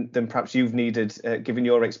than perhaps you've needed, given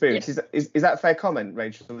your experience. Yeah. Is that a fair comment,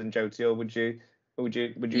 Rachel and Jyoti, or would you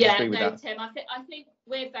agree with that? Tim, I think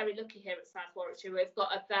we're very lucky here at South Warwickshire. We've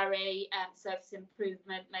got a very service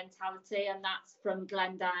improvement mentality, and that's from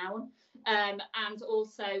Glendown. And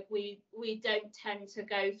also we don't tend to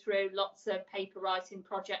go through lots of paper writing,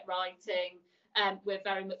 project writing. We're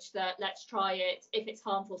very much the let's try it. If it's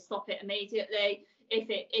harmful, stop it immediately. If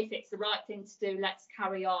it's the right thing to do, let's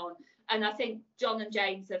carry on. And I think John and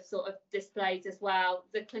James have sort of displayed as well.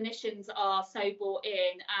 The clinicians are so bought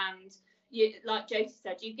in, and you, like Jyoti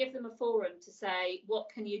said, you give them a forum to say, what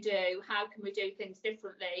can you do? How can we do things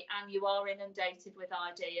differently? And you are inundated with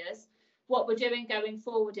ideas. What we're doing going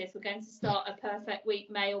forward is we're going to start a Perfect Week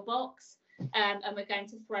mailbox. And we're going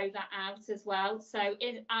to throw that out as well. So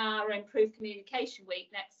in our Improved Communication Week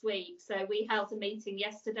next week, so we held a meeting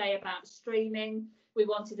yesterday about streaming. We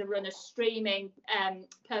wanted to run a streaming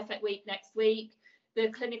Perfect Week next week. the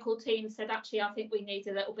clinical team said, actually, I think we need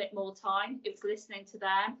a little bit more time. It was listening to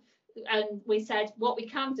them. And we said, what we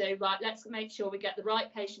can do, right, let's make sure we get the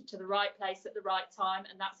right patient to the right place at the right time.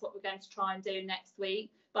 And that's what we're going to try and do next week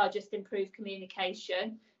by just improved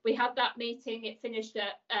communication. We had that meeting. It finished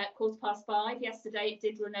at 5:15. Yesterday, it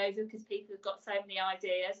did run over because people have got so many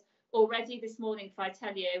ideas. Already this morning, if I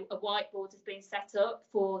tell you, a whiteboard has been set up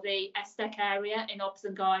for the ESTEC area in obs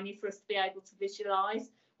and gynae for us to be able to visualise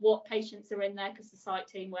what patients are in there, because the site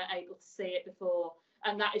team weren't able to see it before.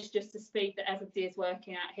 And that is just the speed that everybody is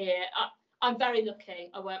working at here. I'm very lucky.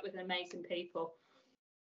 I work with amazing people.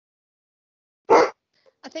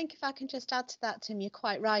 I think if I can just add to that, Tim, you're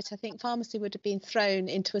quite right. I think pharmacy would have been thrown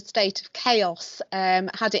into a state of chaos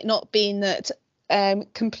had it not been that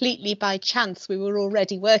completely by chance we were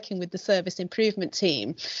already working with the service improvement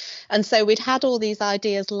team, and so we'd had all these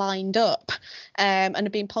ideas lined up and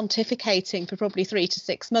had been pontificating for probably 3 to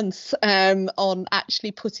 6 months on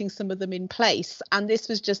actually putting some of them in place. And this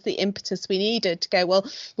was just the impetus we needed to go, well,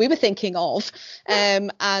 we were thinking of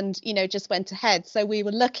and just went ahead. So we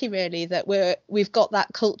were lucky really that we've got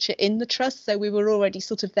that culture in the trust, so we were already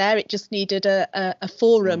sort of there. It just needed a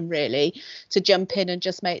forum really to jump in and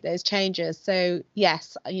just make those changes. So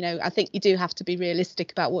yes, I think you do have to be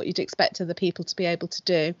realistic about what you'd expect other people to be able to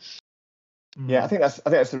do. Yeah, I think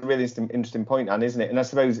that's a really interesting point, Anne, isn't it? And I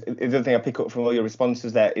suppose the other thing I pick up from all your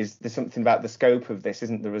responses there is there's something about the scope of this,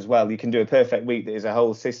 isn't there, as well? You can do a perfect week that is a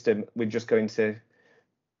whole system. We're just going to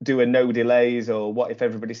do a no delays or what if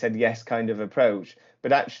everybody said yes kind of approach.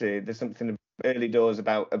 But actually, there's something early doors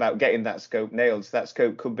about getting that scope nailed. So that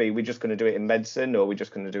scope could be we're just going to do it in medicine, or we're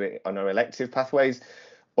just going to do it on our elective pathways.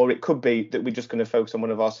 Or it could be that we're just going to focus on one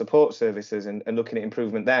of our support services and looking at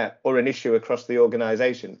improvement there, or an issue across the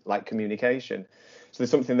organisation like communication. So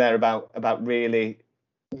there's something there about really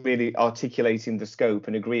articulating the scope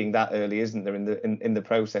and agreeing that early, isn't there, in the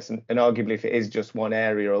process? And arguably, if it is just one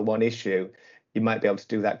area or one issue, you might be able to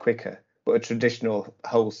do that quicker. But a traditional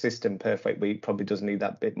whole system perfect week probably does need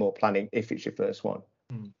that bit more planning if it's your first one.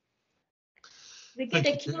 We get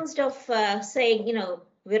accused of saying,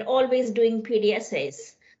 we're always doing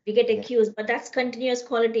PDSAs. We get accused, but that's continuous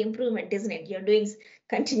quality improvement, isn't it? You're doing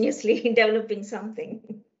continuously developing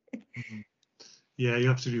something. Yeah, you're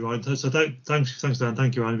absolutely right. So thanks, Dan.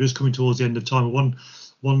 Thank you, Anne. We're just coming towards the end of time. One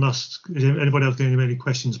last. Is anybody else getting any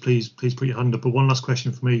questions? Please put your hand up. But one last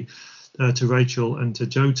question for me to Rachel and to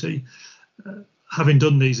Jyoti. Having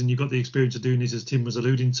done these, and you've got the experience of doing these, as Tim was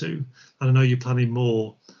alluding to, and I know you're planning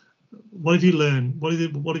more. What have you learned? What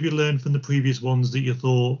have you learned from the previous ones that you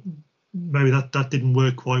thought maybe that didn't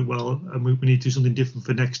work quite well, and we need to do something different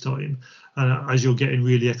for next time? And as you're getting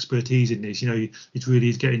really expertise in this, it really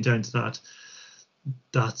is getting down to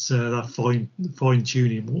that fine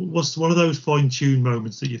tuning. What's one of those fine tune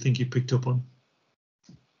moments that you think you picked up on?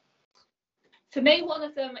 For me, one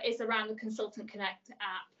of them is around the Consultant Connect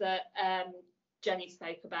app that Jenny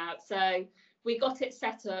spoke about. So we got it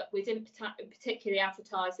set up. We didn't particularly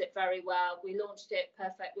advertise it very well. We launched it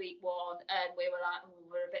perfect week 1, and we were like,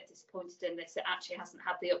 we're a bit disappointed in this. It actually hasn't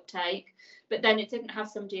had the uptake. But then it didn't have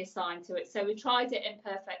somebody assigned to it. So we tried it in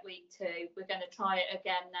perfect week 2. We're going to try it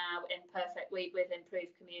again now in perfect week with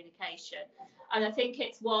improved communication. And I think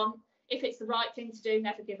it's one, if it's the right thing to do,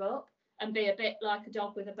 never give up and be a bit like a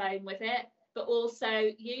dog with a bone with it. But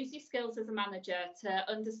also use your skills as a manager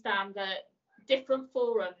to understand that different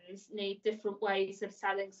forums need different ways of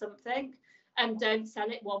selling something, and don't sell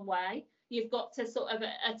it one way. You've got to sort of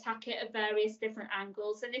attack it at various different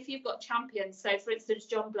angles. And if you've got champions, so for instance,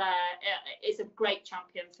 John Blair is a great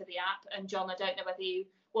champion for the app. And John, I don't know whether you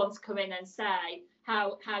want to come in and say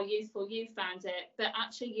how useful you found it, but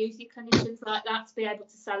actually use your clinicians like that to be able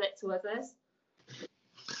to sell it to others.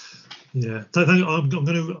 Yeah,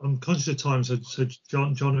 I'm conscious of time, so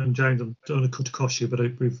John and James, I'm don't want to cut across you, but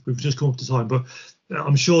we've just come up to time. But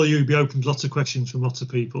I'm sure you'll be open to lots of questions from lots of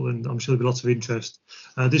people, and I'm sure there'll be lots of interest.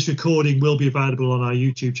 This recording will be available on our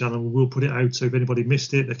YouTube channel. We'll put it out, so if anybody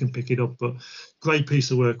missed it, they can pick it up. But great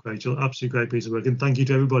piece of work, Rachel, absolutely great piece of work, and thank you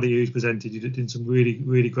to everybody who's presented. You did some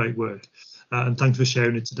really great work, and thanks for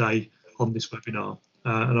sharing it today on this webinar.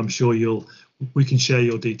 And I'm sure we can share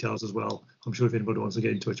your details as well. I'm sure if anybody wants to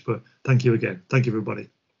get in touch, but thank you again. Thank you, everybody.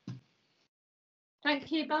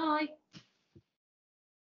 Thank you. Bye.